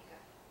Costa Rica.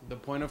 The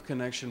point of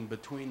connection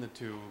between the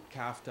two,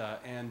 CAFTA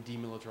and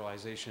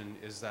demilitarization,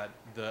 is that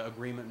the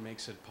agreement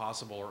makes it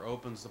possible or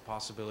opens the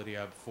possibility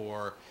up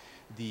for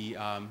the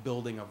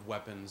building of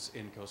weapons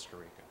in Costa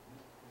Rica.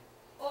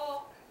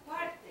 O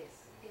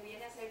partes, que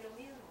viene a ser lo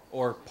mismo.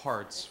 Or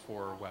parts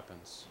for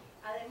weapons.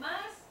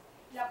 Además,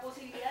 la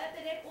posibilidad de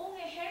tener un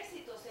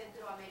ejército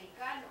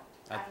centroamericano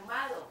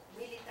armado,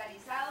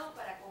 militarizado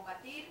para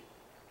combatir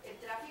el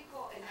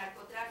tráfico, el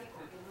narcotráfico,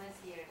 que no es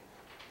cierto.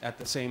 At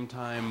the same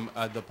time,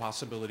 the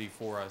possibility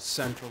for a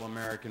Central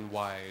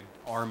American-wide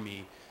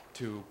army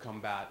to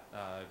combat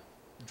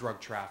drug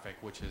traffic,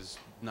 which is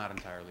not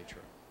entirely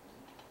true.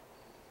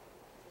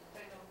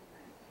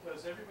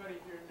 Does everybody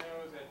here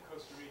know that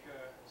Costa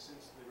Rica,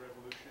 since the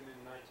revolution in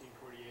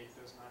 1948,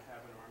 does not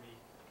have an army?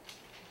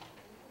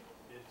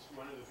 It's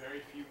one of the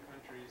very few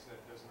countries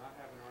that does not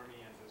have an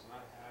army and does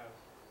not have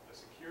a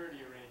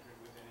security arrangement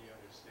with any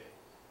other state.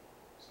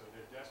 So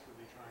they're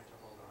desperately trying to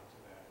hold on to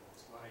that.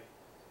 It's like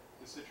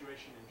the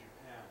situation in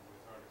Japan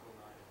with Article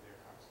 9 of their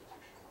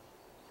constitution,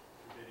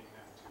 forbidding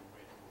them to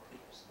wage war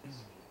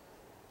overseas.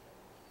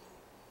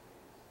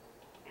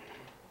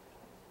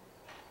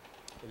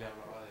 Él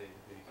hablaba de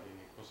que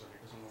Costa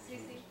Rica es uno de los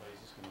únicos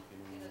países que no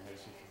tiene un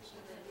ejército.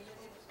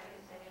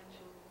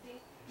 Sí,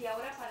 y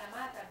ahora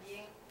Panamá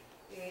también.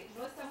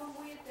 No estamos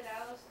muy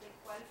enterados de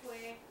cuál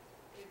fue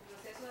el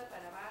proceso de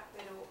Panamá,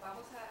 pero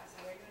vamos a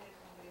saberlo en el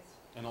Congreso.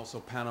 And also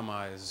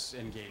Panama is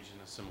engaged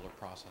in a similar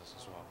process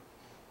as well.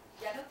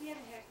 Ya no tiene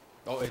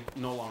ejército. Oh, it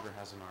no longer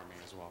has an army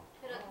as well.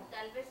 Pero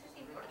tal vez es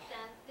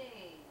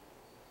importante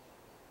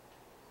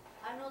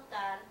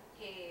anotar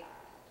que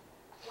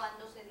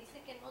cuando se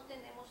dice que no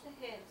tenemos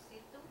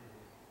ejército,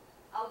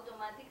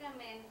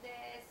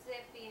 automáticamente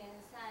se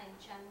piensa en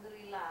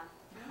Shangri-La.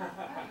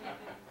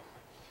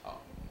 Oh.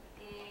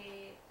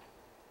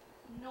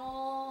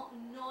 No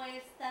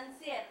es tan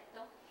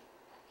cierto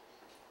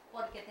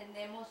porque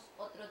tenemos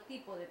otro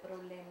tipo de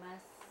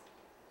problemas.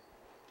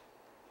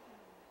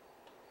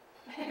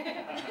 You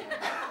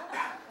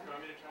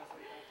want me to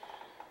translate that?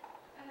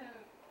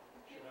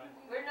 Should I?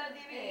 We're not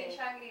living in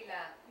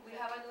Shangri-La. We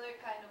have another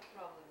kind of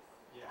problems.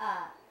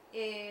 Yeah.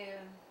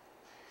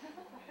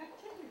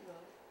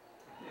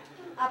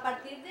 A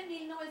partir de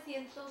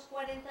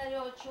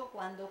 1948,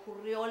 cuando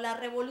ocurrió la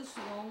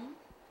revolución,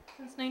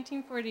 Since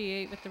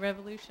 1948, with the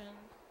revolution,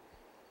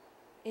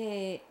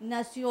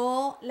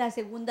 nació la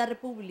Segunda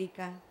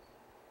República.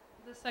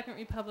 the Second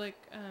Republic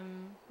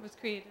was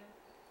created.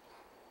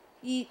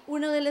 Y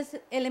uno de los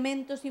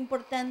elementos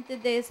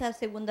importantes de esa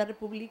Segunda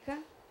República,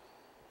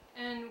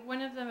 And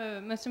one of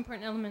the most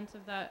important elements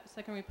of that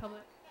Second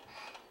Republic,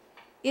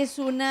 es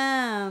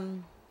una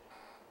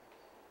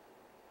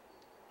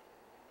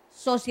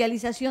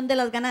socialización de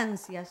las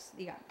ganancias,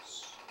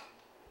 digamos.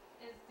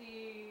 Is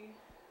the,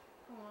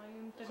 como hay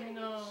un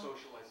término,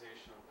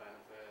 Socialization of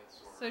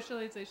benefits or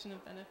socialization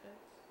of benefits.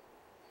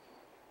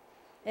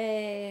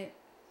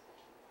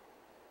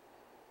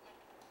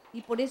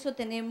 Y por eso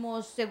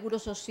tenemos seguro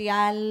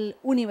social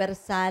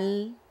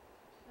universal,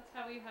 That's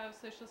how we have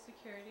Social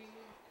Security,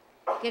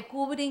 que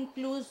cubre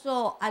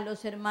incluso a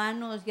los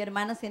hermanos y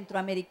hermanas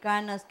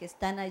centroamericanas que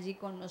están allí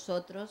con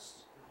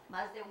nosotros,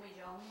 más de 1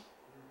 millón.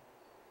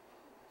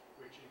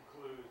 Which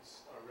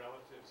includes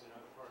relatives in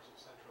other parts of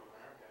Central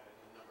America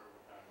in the number of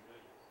about 1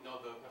 million. no,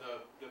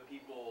 the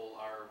people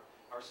are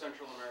our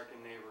Central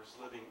American neighbors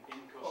living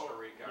in Costa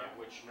Rica, yeah.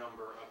 which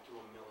number up to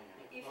 1 million.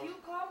 If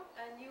you come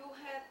and you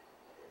had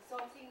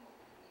something,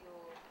 you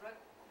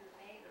broke your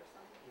nail or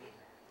something,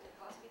 the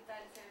hospital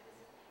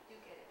services, you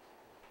get it.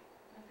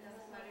 It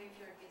doesn't matter if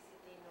you're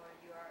visiting or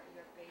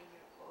you're paying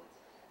your quotes.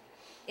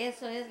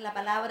 Eso es la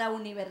palabra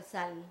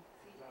universal.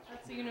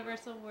 that's a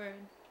universal word.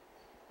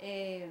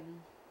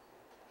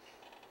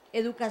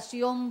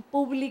 Educación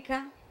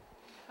pública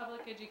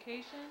Public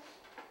education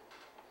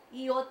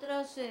y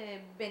otros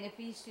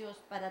beneficios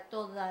para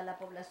toda la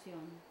población.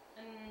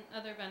 and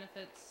other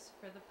benefits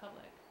for the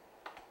public.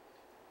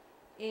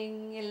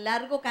 En el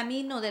largo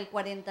camino del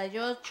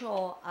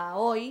 48 a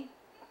hoy,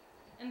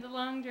 In the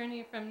long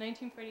journey from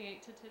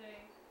 1948 to today,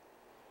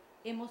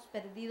 hemos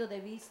perdido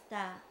de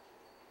vista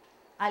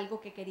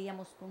algo que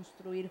queríamos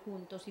construir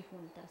juntos y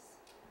juntas.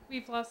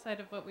 we've lost sight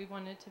of what we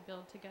wanted to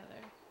build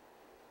together.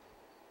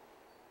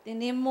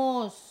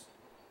 Tenemos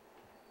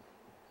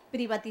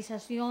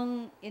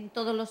privatización en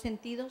todos los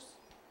sentidos.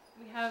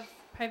 We have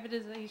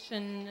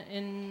privatization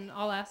in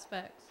all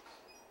aspects.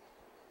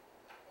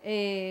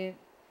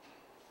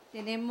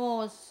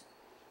 Tenemos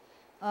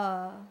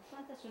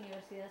 ¿cuántas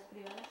universidades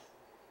privadas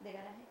de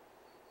garaje?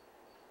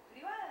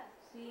 Privadas.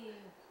 Sí,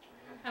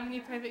 How many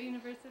private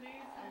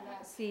universities?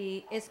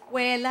 sí,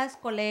 escuelas,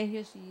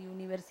 colegios y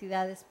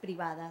universidades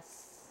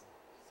privadas.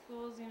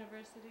 Schools,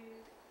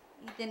 universities.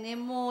 Y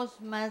tenemos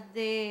más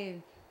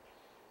de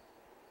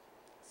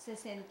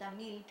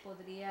 60,000,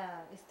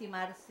 podría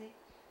estimarse,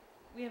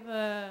 We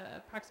have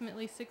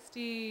approximately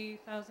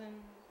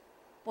 60,000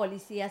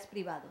 policías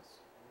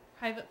privados.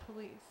 private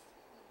police.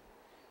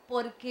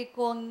 Porque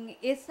con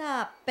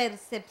esa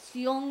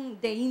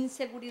percepción de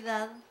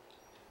inseguridad,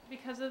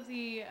 Because of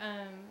the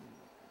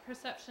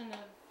perception of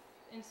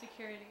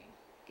insecurity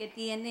que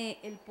tiene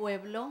el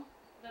pueblo,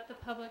 that the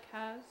public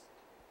has,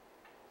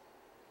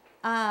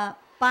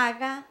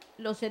 paga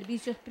los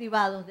servicios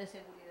privados de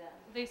seguridad.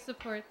 they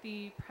support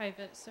the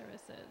private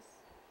services.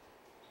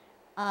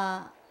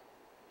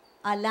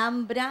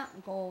 Alhambra,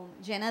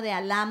 llena de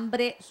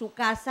alambre su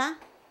casa,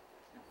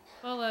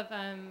 Full of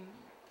the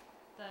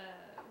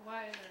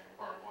wire,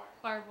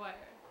 barbed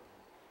wire.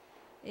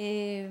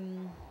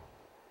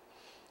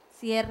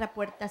 Cierra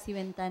puertas y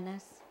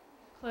ventanas.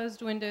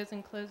 Closed windows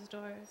and closed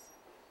doors.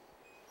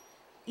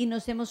 Y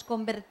nos hemos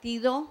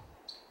convertido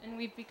And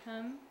we've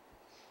become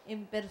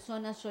en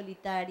personas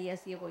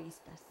solitarias y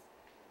egoístas.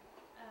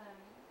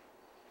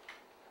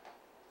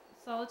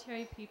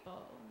 solitary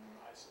people,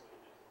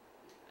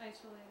 Isolated.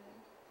 isolated.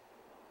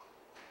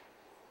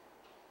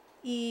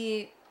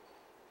 Y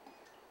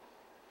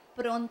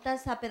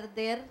prontas a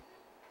perder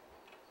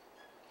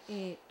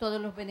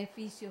todos los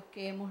beneficios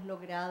que hemos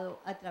logrado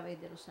a través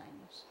de los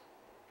años.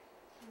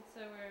 And so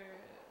we're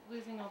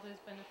losing all those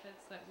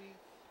benefits that we've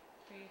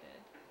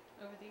created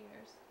over the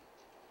years.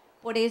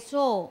 Por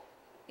eso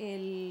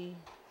el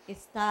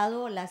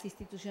Estado, las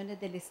instituciones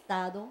del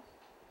Estado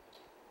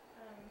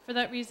For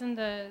that reason,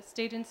 the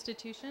state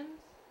institutions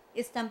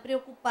están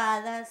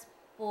preocupadas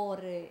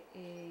por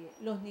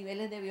los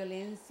niveles de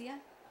violencia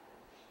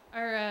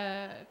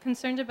are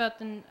concerned about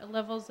the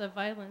levels of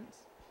violence.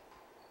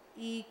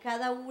 y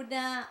cada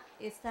una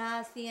está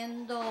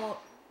haciendo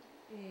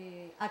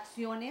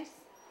acciones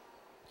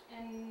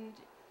And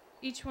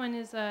each one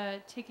is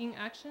taking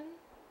action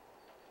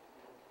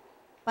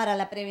para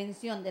la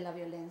prevención de la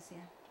violencia,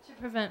 to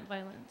prevent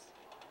violence,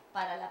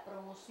 para la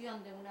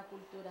promoción de una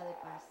cultura de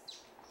paz,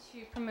 to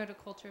promote a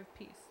culture of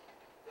peace,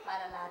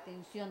 para la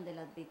atención de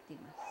las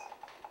víctimas.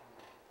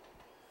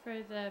 for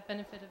the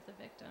benefit of the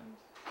victims.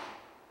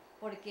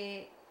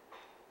 Porque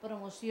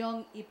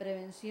promoción y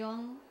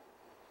prevención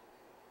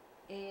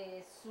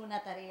es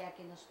una tarea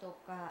que nos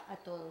toca a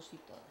todos y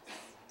todas.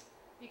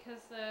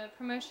 Because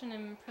promotion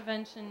and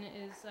prevention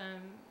is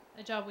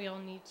a job we all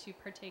need to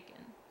partake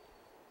in.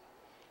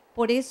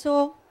 Por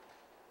eso,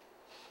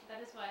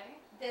 That is why,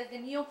 desde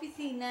mi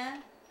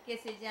oficina, que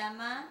se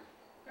llama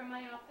from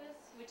my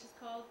office, which is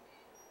called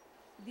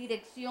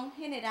Dirección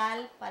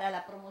General para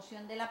la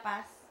Promoción de la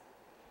Paz,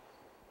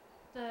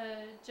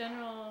 the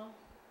General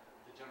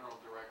The general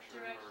direction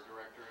or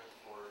directorate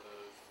for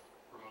the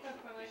promotion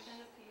of Promotion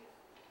peace.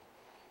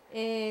 of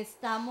Peace,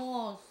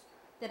 estamos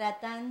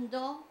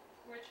tratando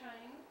we're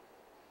trying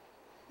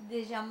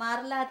de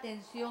llamar la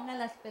atención a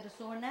las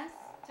personas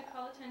to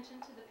call attention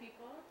to the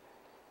people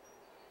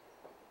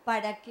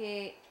para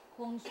que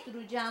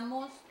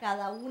construyamos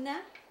cada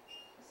una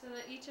so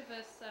that each of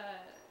us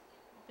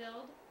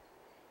build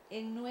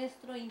en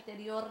nuestro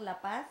interior la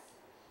paz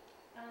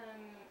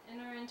in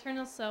our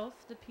internal self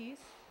the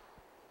peace,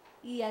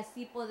 y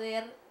así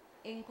poder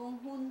en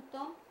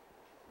conjunto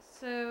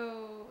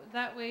so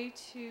that way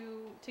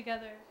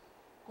together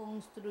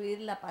construir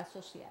la paz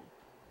social.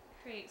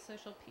 create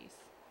social peace.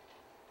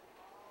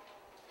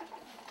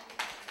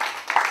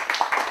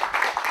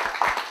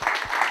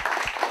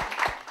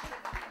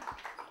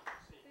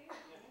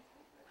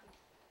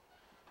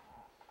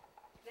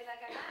 De las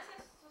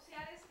ganancias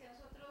sociales que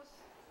nosotros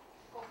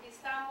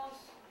conquistamos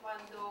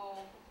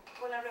cuando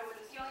con la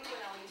revolución y con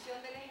la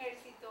abolición del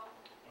ejército,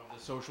 Of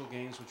the social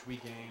gains which we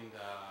gained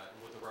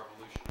with the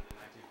revolution in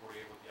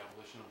 1948 with the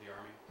abolition of the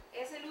army,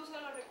 es el uso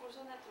de los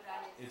recursos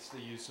naturales. it's the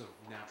use of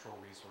natural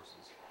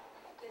resources.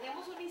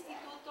 Tenemos un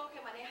instituto que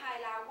maneja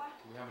el agua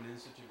We have an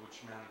institute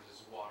which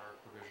manages water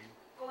provision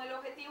con el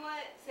objetivo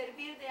de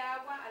servir de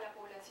agua a la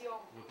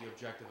población, with the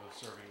objective of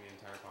serving the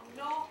entire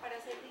population, no para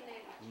hacer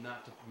dinero.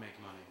 not to make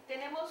money.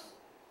 Tenemos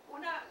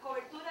una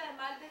cobertura de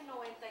más del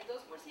 92%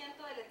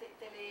 de la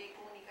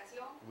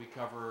telecomunicación We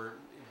cover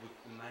with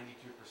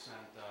 92%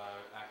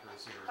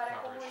 accuracy or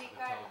Para coverage the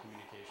comunicar.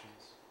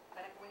 telecommunications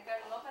para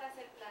comunicar, no para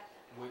hacer plata.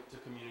 to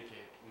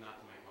communicate, not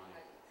to make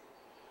money.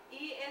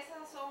 Y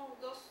esos son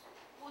dos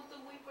puntos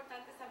muy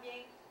importantes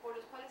también por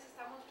los cuales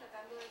estamos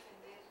tratando de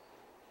defender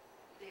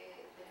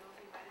de no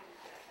firmar el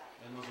tratado.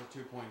 And those are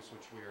 2 points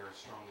which we are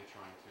strongly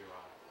trying to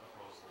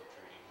oppose the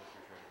treaty, the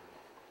free trade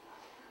agreement.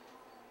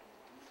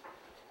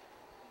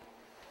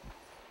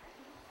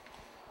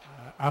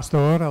 Hasta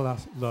ahora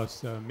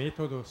los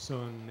métodos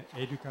son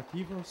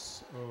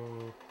educativos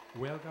o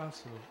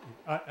huelgas.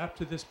 Up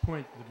to this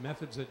point, the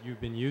methods that you've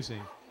been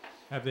using,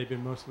 have they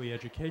been mostly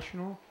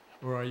educational,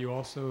 or are you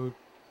also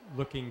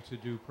looking to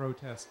do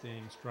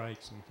protesting,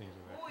 strikes, and things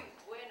of that? Muy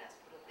buenas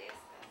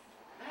protestas.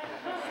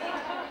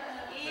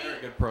 Sí. Very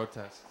Y good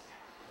protests.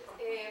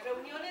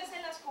 reuniones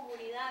en las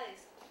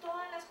comunidades,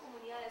 todas las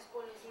comunidades,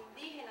 con los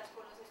indígenas,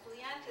 con los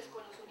estudiantes,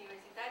 con los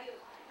universitarios,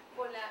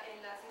 en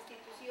las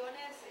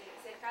instituciones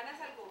cercanas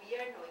al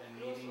gobierno, And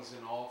incluso. meetings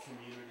in all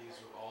communities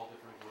with all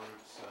different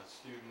groups,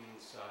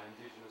 students,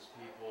 indigenous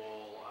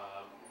people,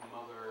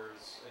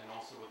 mothers, and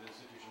also with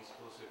institutions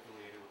closely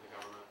affiliated with the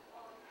government.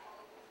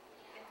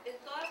 En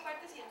todas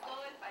partes y en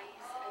todo el país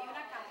hay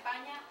una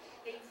campaña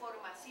de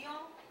información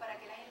para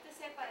que la gente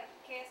sepa de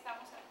qué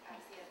estamos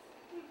haciendo.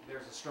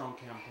 There's a strong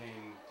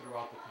campaign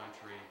throughout the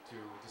country to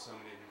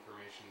disseminate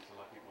information to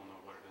let people know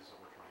what it is that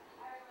we're trying to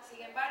do.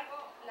 Sin embargo,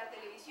 la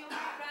televisión y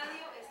la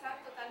radio están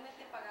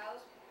totalmente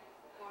pagados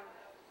por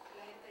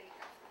la gente de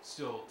CAFTA.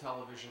 Still,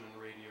 television and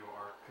radio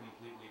are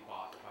completely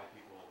bought by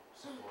people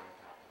supporting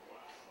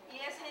CAFTA, Y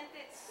es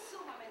gente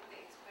sumamente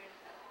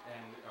experta.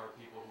 and are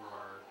people who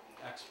are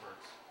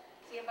experts.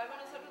 Sin embargo,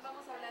 nosotros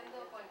vamos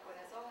hablando con el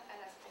corazón a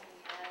las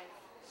comunidades.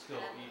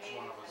 Still, a las each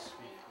one of mujeres, us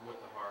speak with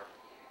the heart,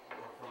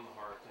 or from the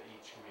heart to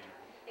each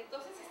community.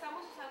 Entonces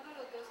estamos usando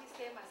los dos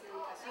sistemas,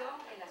 educación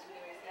en las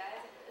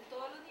universidades, en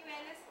todos los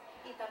niveles,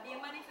 y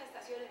también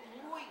manifestaciones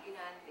muy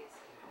grandes.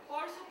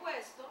 Por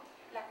supuesto,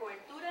 la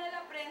cobertura de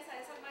la prensa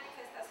de esas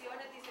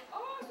manifestaciones dice,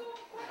 oh, son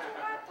 4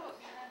 gatos.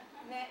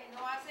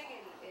 No hacen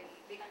el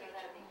big picture.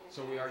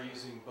 So we are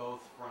using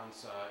both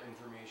fronts,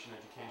 information,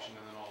 education,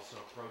 and then also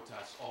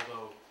protests,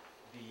 although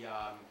the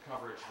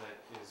coverage that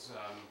is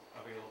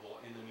available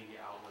in the media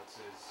outlets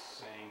is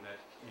saying that,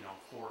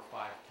 4 or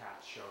 5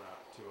 cats showed up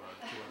to a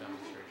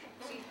demonstration.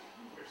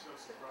 We're so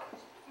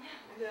surprised.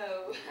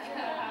 No.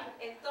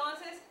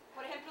 Entonces,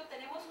 por ejemplo,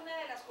 tenemos una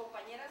de las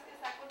compañeras que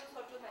está con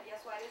nosotros, María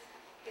Suárez,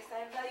 que está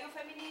en Radio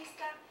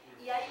Feminista,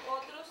 y hay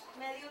otros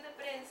medios de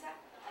prensa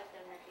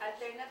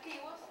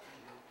alternativos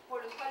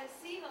por los cuales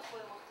sí nos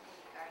podemos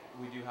comunicar.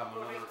 We do have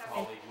another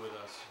colleague with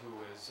us who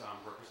is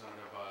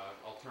representative of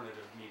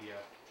alternative media,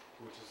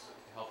 which is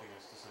helping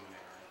us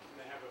disseminate our And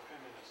they have a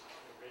feminist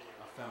radio.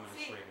 a feminist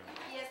Sí, radio.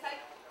 y está el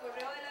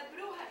correo de las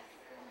brujas,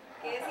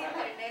 que es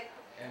internet.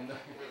 And the,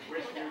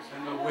 Which news?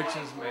 and the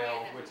witch's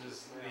mail, which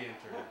is the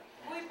internet.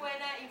 Muy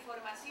buena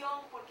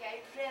información porque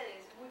hay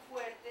redes muy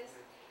fuertes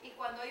y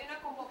cuando hay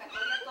una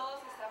convocatoria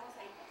todos estamos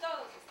ahí,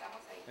 todos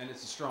estamos ahí. And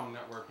it's a strong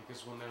network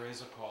because when there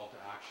is a call to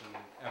action,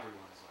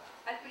 everyone is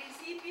there. Al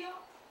principio,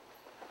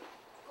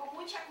 con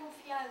mucha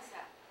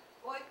confianza,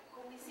 voy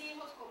con mis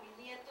hijos, con mis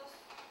nietos,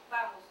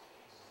 vamos.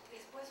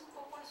 Después un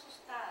poco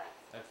asustada,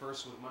 At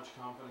first, with much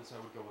confidence, I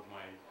would go with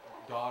my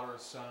daughter,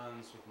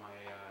 sons, with my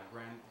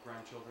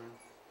grandchildren,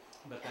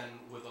 but then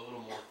with a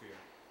little more fear.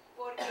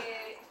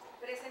 porque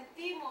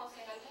presentimos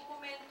en algún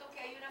momento que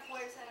hay una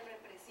fuerza de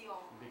represión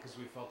Because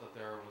we felt that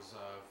there was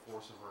a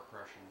force of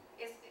repression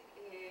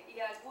y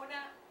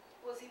alguna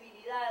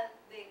posibilidad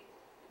de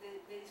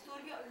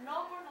disturbio,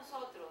 no por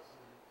nosotros,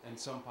 and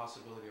some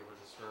possibility of a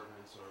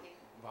disturbance or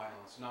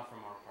violence, not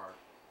from our part.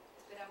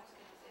 esperamos que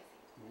no sea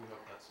así. We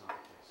hope that's not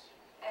the case.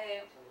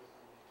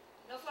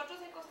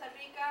 Nosotros en Costa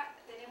Rica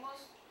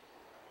tenemos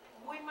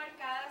muy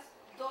marcadas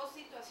dos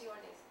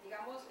situaciones.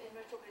 Digamos,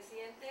 nuestro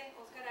presidente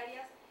Oscar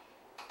Arias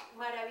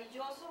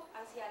maravilloso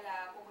hacia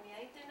la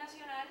comunidad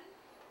internacional.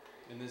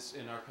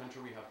 In our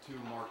country, we have two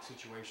marked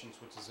situations,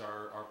 which is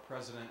our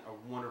president, a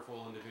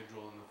wonderful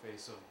individual in the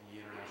face of the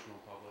international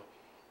public,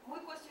 Muy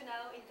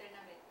cuestionado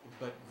internamente.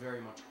 but very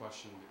much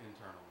questioned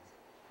internally.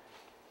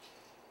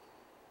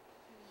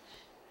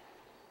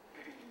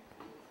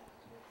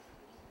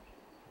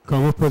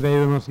 ¿Cómo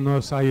podemos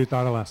nos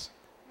ayudarlas?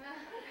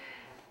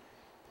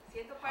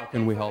 Siento How parte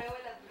can del we help? correo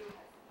de las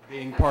brujas.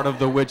 Being part of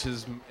the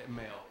witch's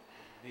mail,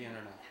 the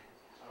internet.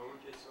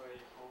 Aunque soy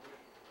hombre,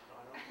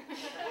 claro. No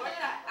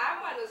importa,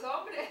 amo a los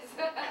hombres.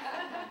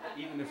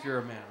 Even if you're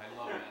a man, I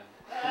love men.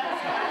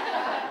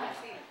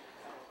 Sí.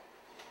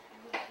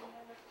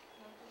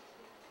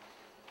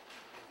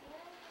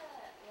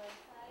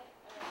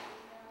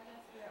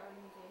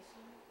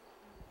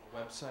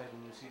 Website,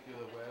 un sitio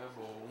de web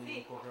o un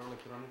Sí. correo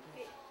electrónico.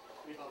 Sí.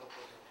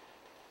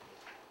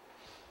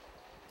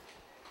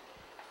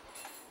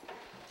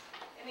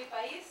 En mi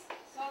país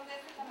son de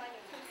este tamaño.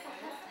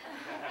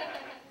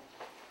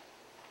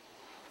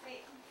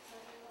 Sí.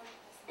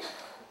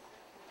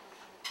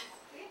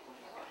 Sí, por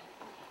favor.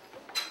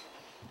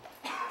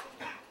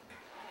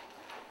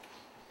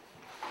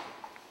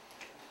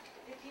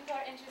 If people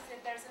are interested,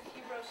 there's a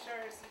few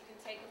brochures you can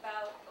take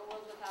about a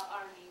world without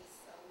armies.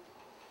 So.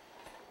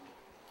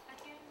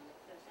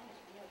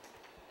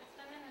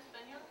 ¿Están en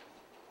español?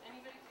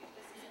 Anybody think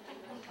this is in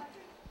English?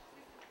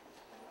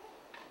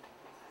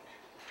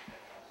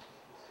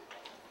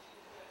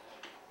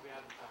 We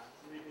have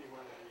maybe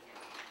one of each.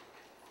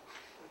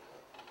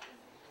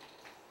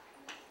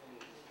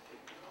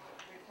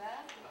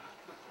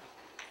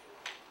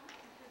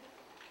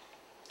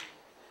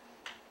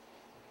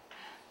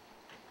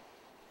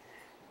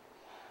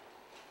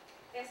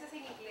 Ese es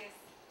en inglés.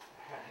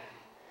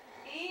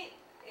 Y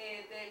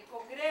del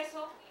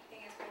Congreso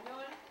en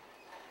español,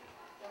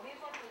 lo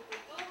mismo,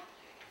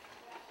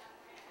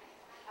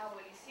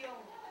 abolición.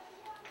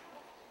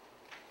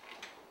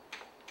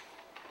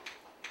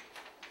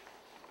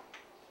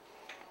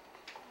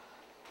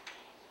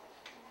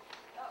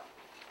 Oh,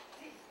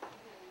 sí,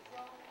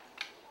 abolición.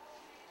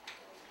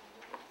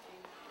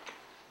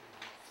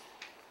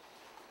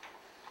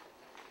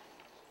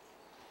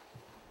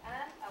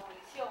 And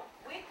abolición.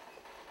 With,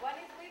 one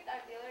is with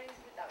and the other is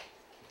without.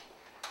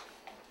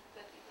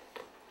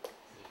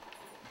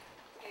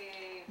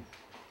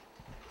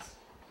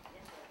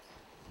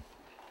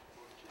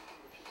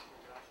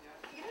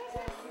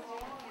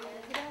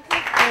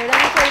 De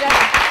verdad, muchas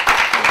gracias.